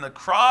and the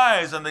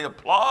cries and the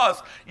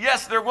applause.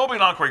 Yes, there will be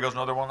an encore. He goes,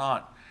 no, there will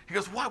not. He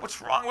goes, what?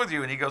 What's wrong with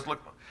you? And he goes,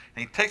 look.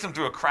 And he takes him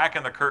through a crack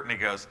in the curtain. He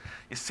goes,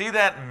 you see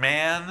that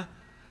man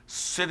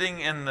sitting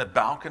in the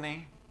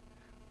balcony?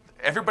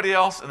 Everybody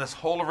else in this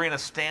whole arena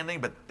is standing,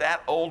 but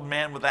that old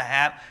man with the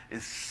hat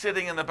is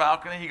sitting in the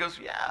balcony. He goes,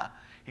 yeah.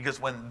 He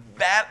goes, when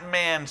that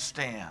man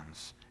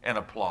stands and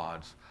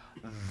applauds,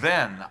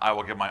 then I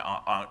will give my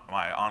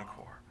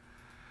encore.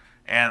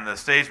 And the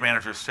stage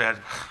manager said,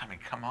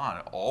 come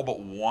on, all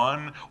but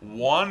one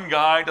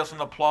guy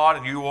doesn't applaud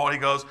and you won't. He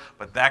goes,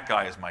 but that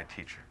guy is my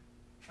teacher.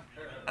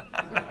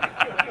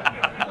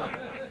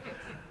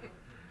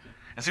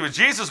 And see, what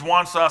Jesus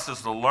wants us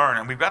is to learn,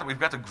 and we've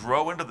got to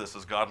grow into this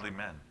as godly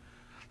men,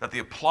 that the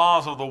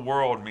applause of the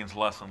world means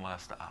less and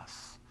less to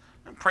us.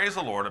 And praise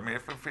the Lord.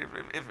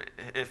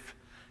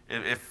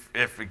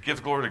 If it gives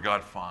glory to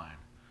God, fine.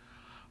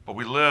 But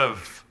we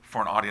live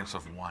for an audience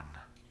of one.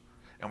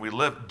 And we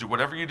do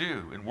whatever you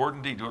do, in word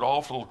and deed, do it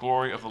all for the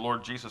glory of the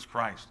Lord Jesus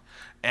Christ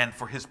and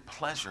for his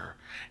pleasure.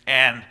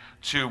 And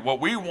what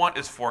we want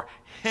is for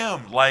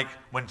him, like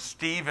when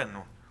Stephen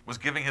was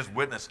giving his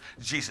witness,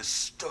 Jesus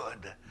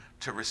stood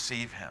to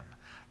receive him.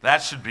 That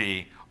should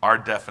be our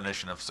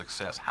definition of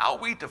success. How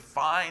we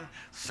define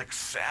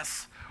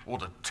success will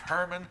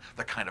determine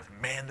the kind of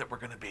man that we're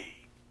going to be.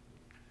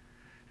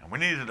 And we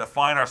need to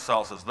define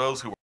ourselves as those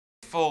who are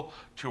faithful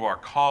to our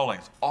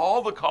callings,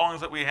 all the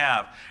callings that we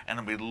have,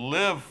 and we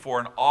live for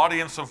an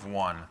audience of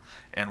one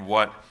and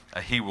what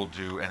he will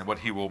do and what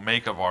he will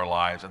make of our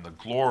lives and the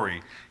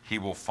glory he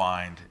will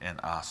find in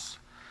us.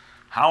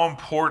 How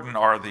important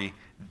are the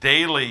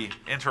daily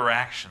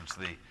interactions,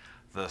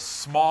 the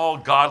small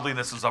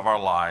godlinesses of our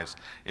lives?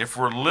 If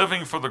we're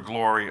living for the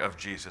glory of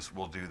Jesus,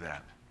 we'll do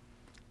that.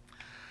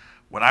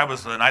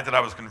 the night that I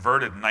was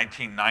converted in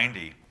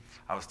 1990,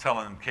 I was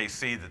telling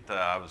KC that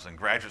I was in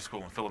graduate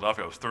school in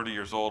Philadelphia. I was 30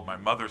 years old. My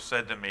mother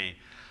said to me,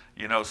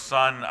 you know,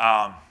 son,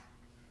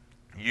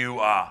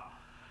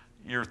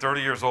 you're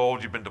 30 years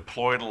old, you've been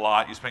deployed a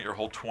lot, you spent your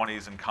whole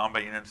 20s in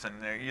combat units, and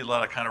you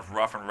led a kind of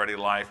rough and ready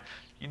life.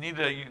 You need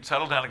to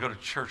settle down and go to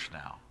church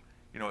now.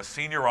 You know, a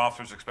senior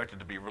officer is expected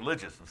to be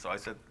religious. And so I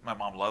said, my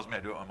mom loves me, I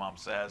do what my mom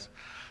says.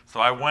 So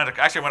I went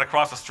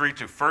across the street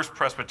to First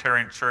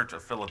Presbyterian Church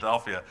of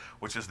Philadelphia,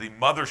 which is the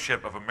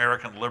mothership of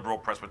American liberal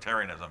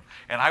Presbyterianism.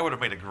 And I would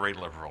have made a great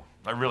liberal.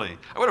 I really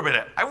would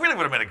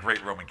have made a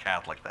great Roman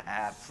Catholic. The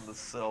hats and the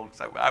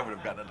silks, I would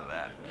have gotten into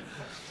that.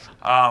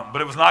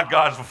 But it was not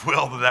God's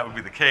will that would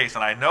be the case.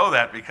 And I know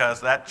that because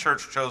that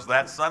church chose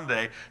that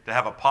Sunday to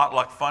have a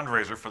potluck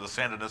fundraiser for the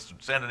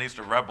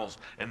Sandinista rebels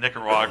in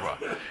Nicaragua.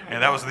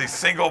 And that was the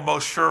single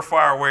most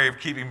surefire way of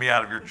keeping me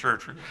out of your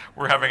church.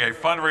 We're having a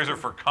fundraiser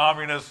for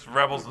communist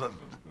rebels.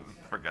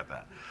 Forget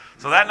that.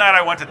 So that night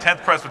I went to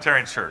 10th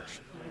Presbyterian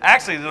Church.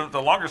 Actually,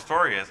 the longer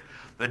story is,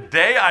 the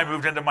day I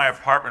moved into my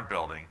apartment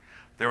building,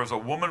 there was a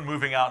woman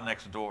moving out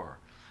next door.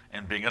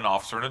 And being an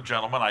officer and a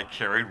gentleman, I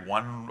carried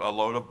a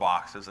load of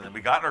boxes. And then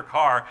we got in her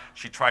car.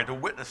 She tried to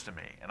witness to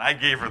me. And I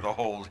gave her the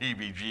whole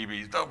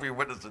heebie-jeebies, don't be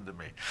witnessing to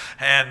me.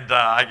 And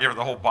I gave her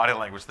the whole body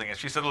language thing. And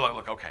she said,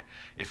 look, okay,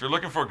 if you're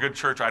looking for a good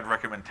church, I'd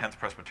recommend 10th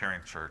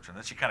Presbyterian Church. And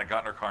then she kind of got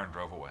in her car and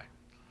drove away.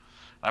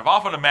 And I've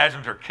often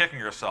imagined her kicking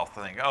herself,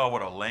 thinking, oh,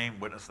 what a lame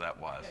witness that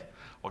was.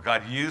 Well,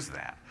 God used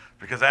that.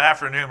 Because that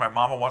afternoon, my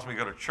mama wants me to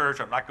go to church.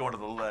 I'm not going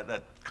to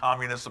that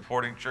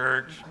communist-supporting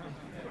church.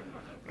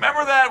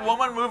 Remember that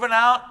woman moving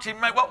out?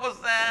 What was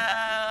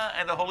that?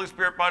 And the Holy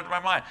Spirit brought it to my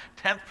mind.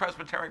 10th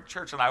Presbyterian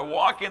Church. And I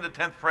walk into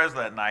 10th Pres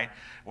that night.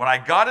 When I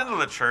got into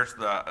the church,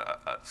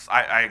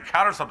 I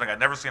encountered something I'd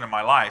never seen in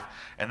my life.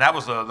 And that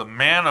was the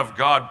man of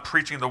God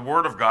preaching the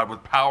Word of God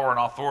with power and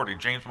authority.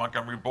 James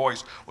Montgomery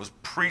Boyce was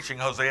preaching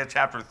Hosea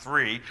chapter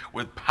 3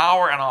 with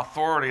power and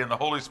authority and the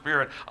Holy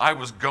Spirit. I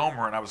was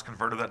Gomer, and I was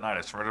converted that night.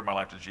 I surrendered my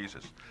life to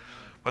Jesus.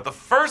 But the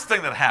first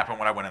thing that happened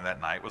when I went in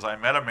that night was I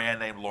met a man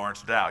named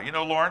Lawrence Dow. You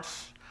know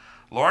Lawrence?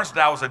 Lawrence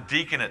Dow was a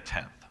deacon at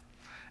 10th.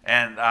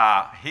 And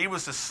he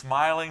was a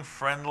smiling,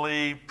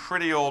 friendly,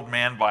 pretty old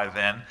man by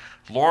then.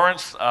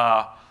 Lawrence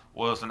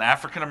was an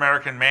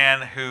African-American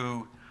man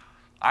who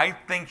I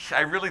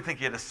really think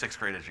he had a 6th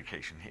grade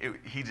education.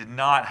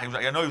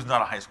 I know he was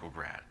not a high school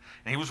grad.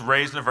 And he was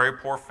raised in a very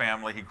poor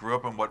family. He grew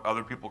up in what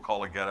other people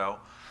call a ghetto.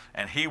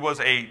 And he was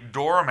a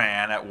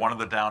doorman at one of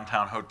the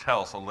downtown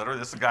hotels. So literally,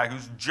 this is a guy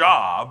whose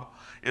job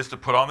is to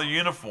put on the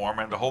uniform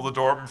and to hold the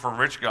door open for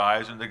rich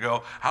guys and to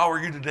go, how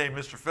are you today,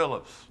 Mr.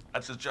 Phillips?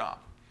 That's his job.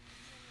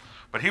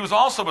 But he was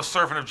also a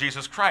servant of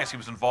Jesus Christ. He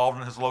was involved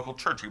in his local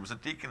church. He was a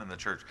deacon in the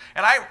church.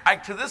 And I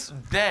to this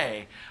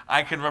day,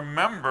 I can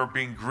remember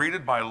being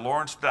greeted by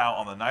Lawrence Dow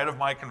on the night of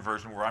my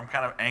conversion, where I'm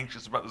kind of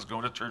anxious about this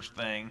going to church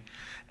thing,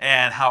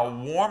 and how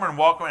warm and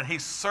welcoming. And he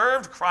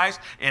served Christ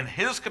in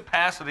his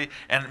capacity,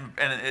 and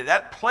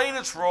that played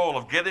its role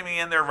of getting me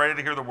in there ready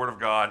to hear the Word of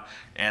God,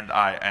 and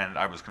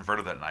I was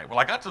converted that night. Well,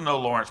 I got to know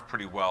Lawrence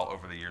pretty well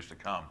over the years to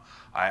come.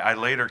 I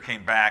later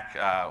came back,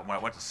 when I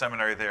went to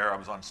seminary there, I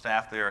was on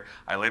staff there.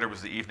 I later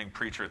was the evening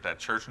preacher at that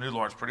church, knew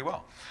Lawrence pretty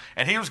well.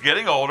 And he was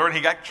getting older, and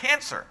he got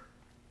cancer.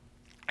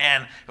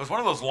 And it was one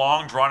of those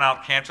long,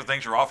 drawn-out cancer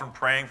things. You're often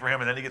praying for him,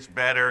 and then he gets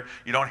better.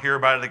 You don't hear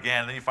about it again,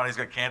 and then you find he's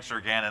got cancer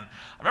again. And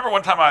I remember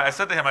one time I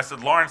said to him, I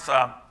said, Lawrence,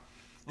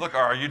 look,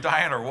 are you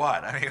dying or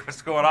what? I mean,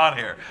 what's going on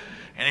here?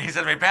 And he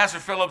said to me, Pastor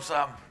Phillips,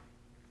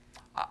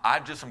 I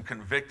just am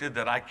convicted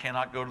that I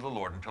cannot go to the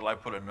Lord until I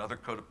put another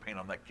coat of paint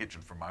on that kitchen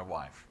for my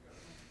wife.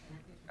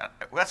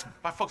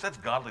 Folks, that's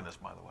godliness,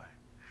 by the way.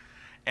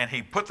 And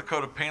he put the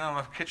coat of paint on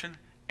the kitchen,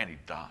 and he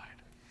died.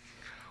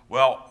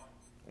 Well,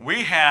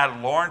 we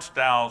had Lawrence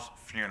Dow's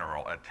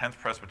funeral at 10th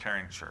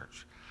Presbyterian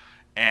Church.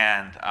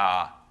 And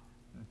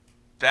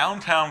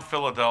downtown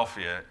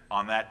Philadelphia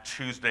on that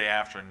Tuesday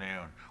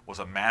afternoon was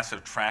a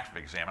massive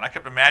traffic jam. And I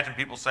kept imagining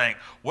people saying,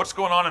 what's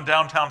going on in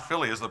downtown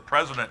Philly? Is the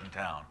president in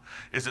town?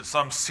 Is it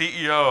some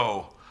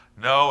CEO?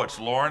 No, it's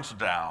Lawrence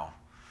Dow,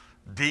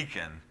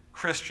 deacon,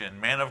 Christian,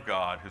 man of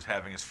God, who's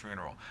having his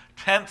funeral.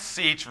 10th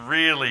seats,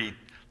 really,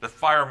 the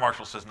fire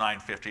marshal says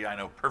 950. I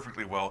know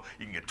perfectly well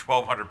you can get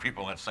 1,200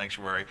 people in that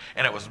sanctuary,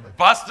 and it was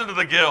busted to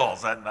the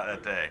gills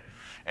that day.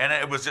 And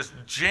it was just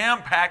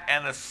jam-packed,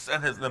 and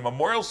the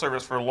memorial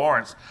service for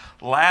Lawrence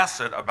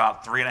lasted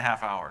about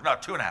 3.5 hours, no,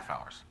 2.5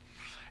 hours.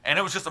 And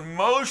it was just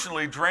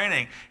emotionally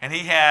draining. And he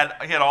had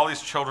all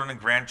these children and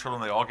grandchildren.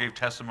 They all gave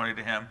testimony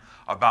to him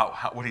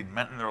about what he'd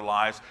meant in their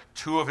lives.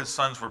 2 of his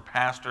sons were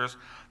pastors.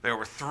 There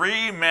were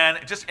 3 men.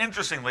 Just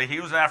interestingly, he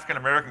was an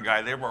African-American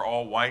guy. They were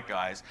all white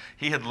guys.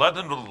 He had led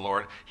them to the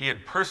Lord. He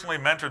had personally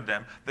mentored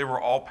them. They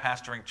were all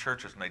pastoring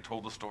churches, and they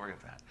told the story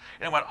of that.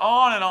 And it went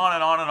on and on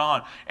and on and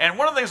on. And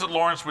one of the things that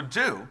Lawrence would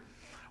do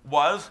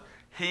was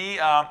he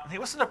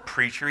wasn't a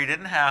preacher. He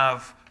didn't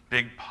have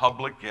big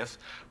public gifts,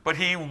 but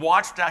he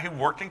worked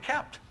and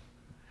kept.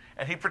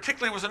 And he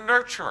particularly was a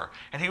nurturer.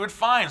 And he would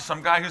find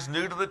some guy who's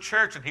new to the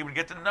church, and he would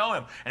get to know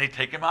him. And he'd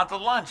take him out to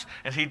lunch.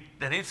 And he'd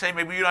say,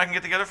 maybe you and I can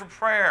get together for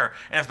prayer.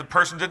 And if the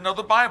person didn't know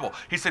the Bible,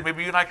 he'd say,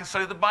 maybe you and I can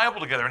study the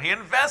Bible together. And he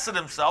invested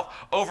himself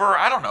over,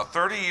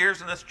 30 years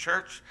in this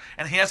church.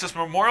 And he has this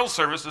memorial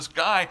service, this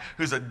guy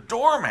who's a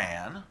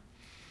doorman.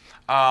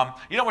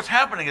 What's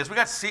happening is we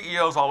got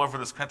CEOs all over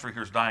this country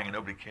who's dying and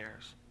nobody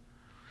cares.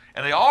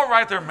 And they all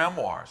write their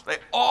memoirs. They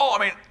all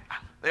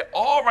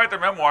write their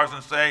memoirs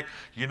and say,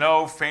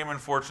 fame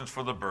and fortune's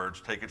for the birds,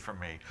 take it from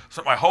me.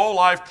 So my whole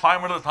life,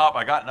 climbing to the top,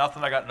 I got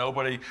nothing, I got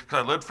nobody,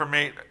 because I lived for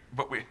me.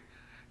 But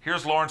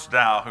here's Lawrence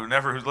Dow,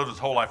 who's lived his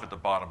whole life at the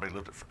bottom, but he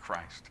lived it for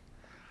Christ.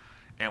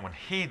 And when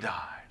he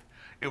died,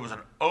 it was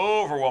an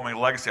overwhelming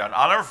legacy.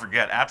 I'll never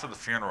forget, after the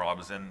funeral, I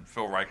was in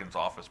Phil Ryken's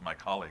office, my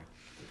colleague,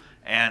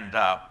 and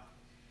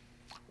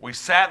we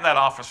sat in that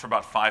office for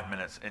about 5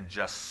 minutes in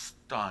just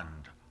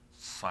stunned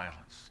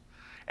silence.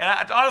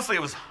 And honestly,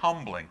 it was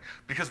humbling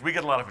because we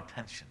get a lot of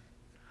attention.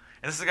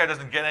 And this guy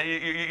doesn't get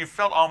it. You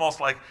felt almost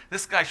like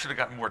this guy should have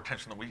gotten more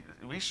attention than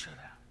we should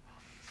have.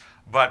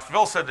 But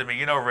Phil said to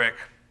me, Rick,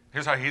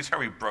 here's how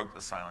he broke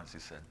the silence. He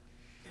said,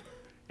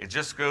 it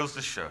just goes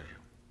to show you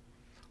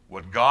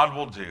what God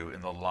will do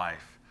in the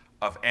life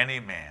of any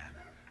man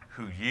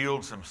who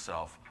yields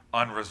himself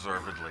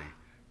unreservedly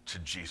to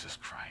Jesus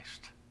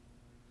Christ.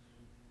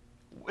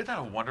 Isn't that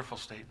a wonderful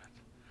statement?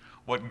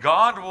 What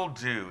God will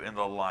do in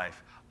the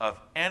life of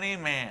any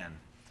man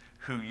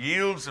who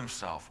yields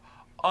himself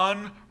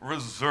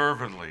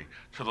unreservedly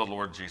to the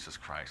Lord Jesus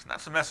Christ. And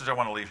that's the message I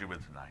want to leave you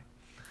with tonight.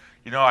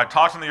 I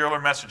talked in the earlier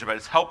message about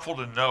it's helpful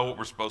to know what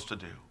we're supposed to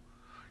do.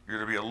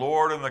 You're to be a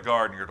Lord in the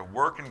garden. You're to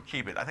work and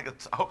keep it. I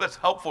hope that's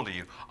helpful to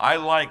you. I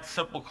like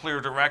simple, clear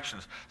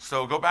directions.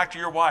 So go back to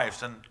your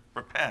wives and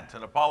repent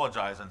and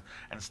apologize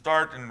and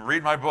start and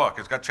read my book.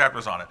 It's got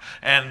chapters on it.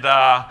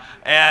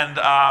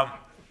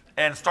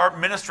 And start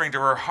ministering to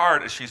her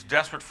heart as she's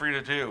desperate for you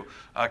to do.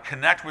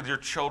 Connect with your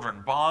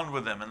children, bond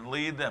with them, and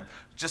lead them.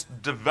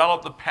 Just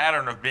develop the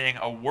pattern of being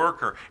a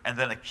worker and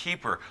then a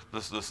keeper.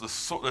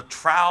 The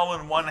trowel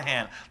in one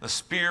hand, the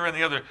spear in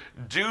the other.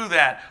 Do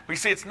that. But you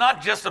see, it's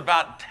not just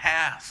about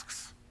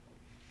tasks.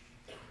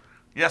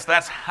 Yes,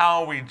 that's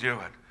how we do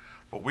it.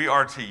 But we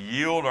are to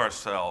yield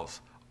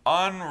ourselves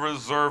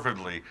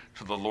unreservedly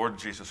to the Lord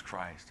Jesus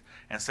Christ.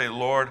 And say,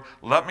 Lord,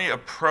 let me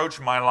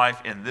approach my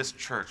life in this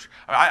church.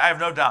 I have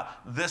no doubt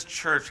this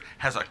church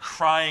has a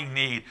crying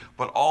need,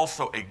 but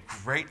also a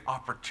great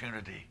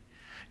opportunity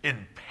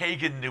in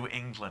pagan New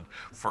England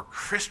for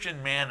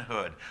Christian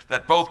manhood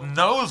that both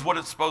knows what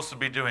it's supposed to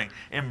be doing,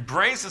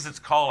 embraces its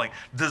calling,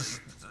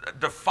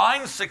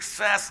 defines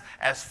success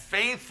as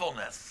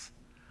faithfulness,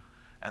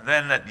 and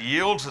then that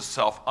yields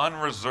itself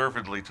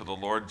unreservedly to the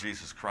Lord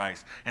Jesus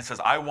Christ and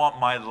says, I want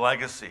my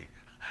legacy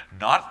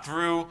not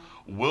through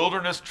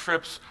wilderness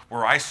trips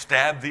where I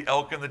stab the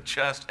elk in the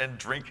chest and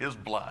drink his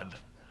blood,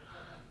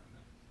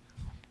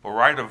 but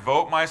where I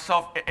devote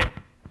myself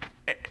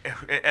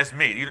as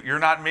me. You're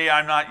not me,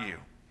 I'm not you.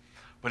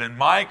 But in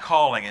my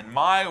calling, in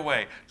my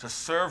way, to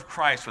serve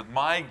Christ with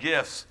my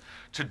gifts,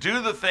 to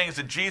do the things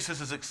that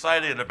Jesus is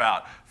excited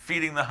about,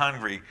 feeding the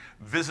hungry,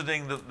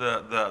 visiting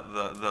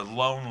the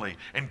lonely,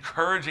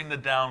 encouraging the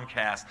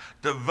downcast,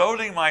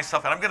 devoting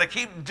myself. And I'm going to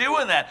keep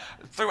doing that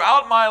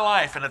throughout my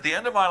life. And at the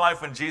end of my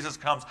life, when Jesus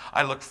comes,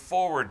 I look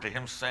forward to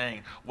him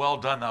saying, well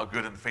done, thou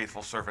good and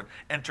faithful servant.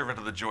 Enter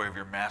into the joy of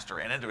your master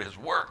and into his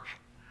work.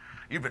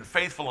 You've been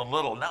faithful in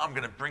little. Now I'm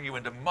going to bring you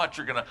into much.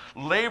 You're going to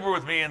labor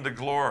with me into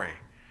glory.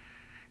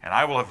 And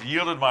I will have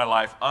yielded my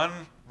life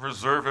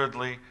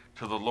unreservedly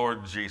to the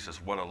Lord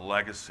Jesus. What a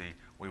legacy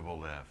we will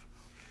live.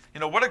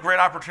 What a great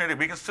opportunity.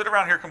 We can sit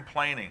around here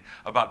complaining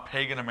about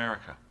pagan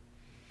America.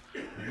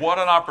 What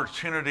an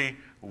opportunity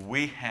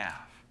we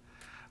have.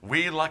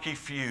 We lucky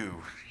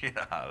few,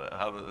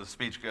 how the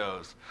speech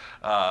goes,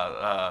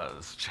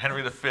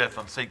 Henry V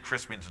on St.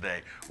 Crispin's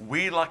Day.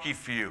 We lucky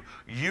few.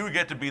 You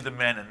get to be the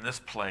men in this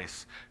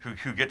place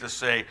who get to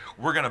say,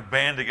 we're going to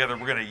band together,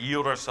 we're going to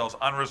yield ourselves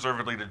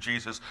unreservedly to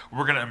Jesus,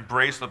 we're going to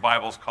embrace the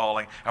Bible's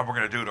calling, and we're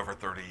going to do it over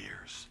 30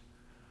 years.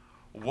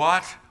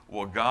 What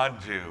will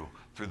God do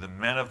through the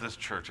men of this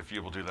church if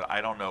you will do that?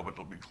 I don't know, but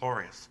it'll be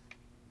glorious.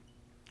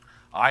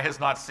 Eye has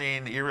not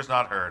seen, ear has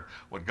not heard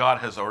what God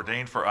has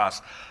ordained for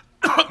us.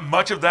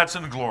 Much of that's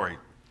in glory.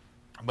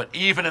 But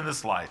even in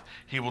this life,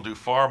 he will do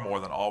far more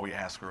than all we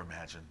ask or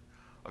imagine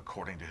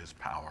according to his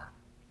power.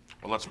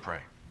 Well, let's pray.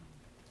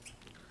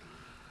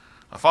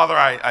 Father,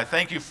 I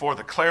thank you for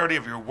the clarity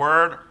of your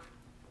word.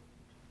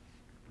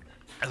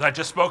 As I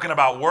just spoken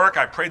about work,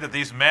 I pray that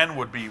these men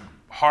would be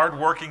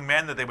hardworking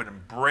men, that they would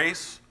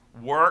embrace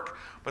work,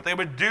 but they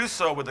would do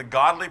so with a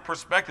godly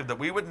perspective, that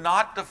we would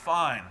not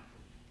define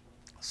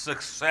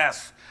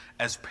success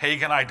as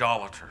pagan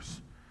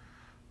idolaters,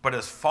 but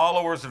as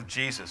followers of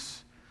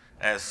Jesus,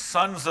 as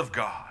sons of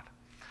God.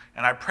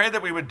 And I pray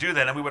that we would do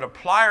that and we would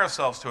apply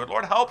ourselves to it.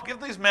 Lord, help,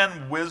 give these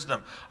men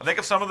wisdom. I think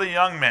of some of the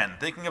young men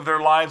thinking of their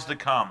lives to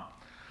come.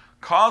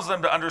 Cause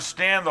them to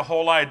understand the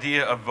whole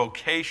idea of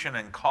vocation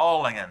and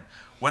calling and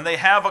When they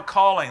have a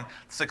calling,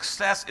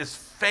 success is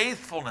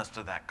faithfulness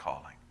to that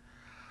calling.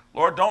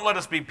 Lord, don't let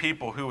us be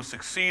people who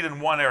succeed in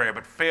one area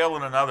but fail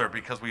in another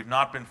because we've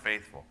not been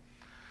faithful.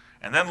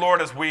 And then,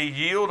 Lord, as we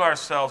yield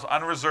ourselves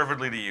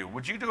unreservedly to you,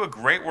 would you do a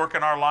great work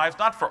in our lives,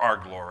 not for our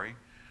glory,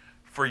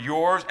 for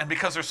yours, and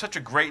because there's such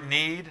a great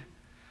need,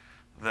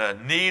 the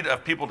need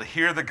of people to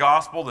hear the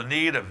gospel, the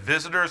need of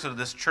visitors of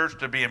this church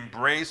to be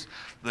embraced,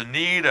 the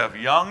need of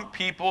young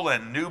people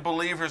and new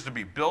believers to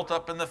be built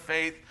up in the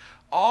faith,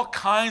 all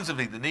kinds of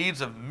needs, the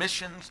needs of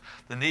missions,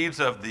 the needs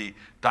of the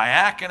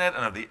diaconate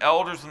and of the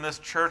elders in this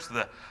church,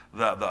 the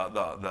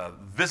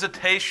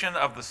visitation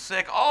of the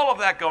sick, all of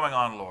that going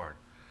on, Lord.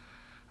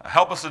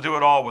 Help us to do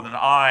it all with an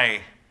eye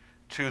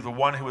to the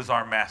one who is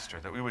our master,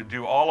 that we would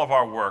do all of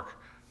our work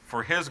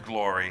for his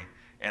glory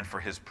and for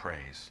his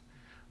praise.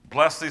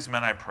 Bless these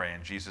men, I pray,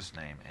 in Jesus'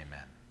 name,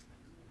 amen.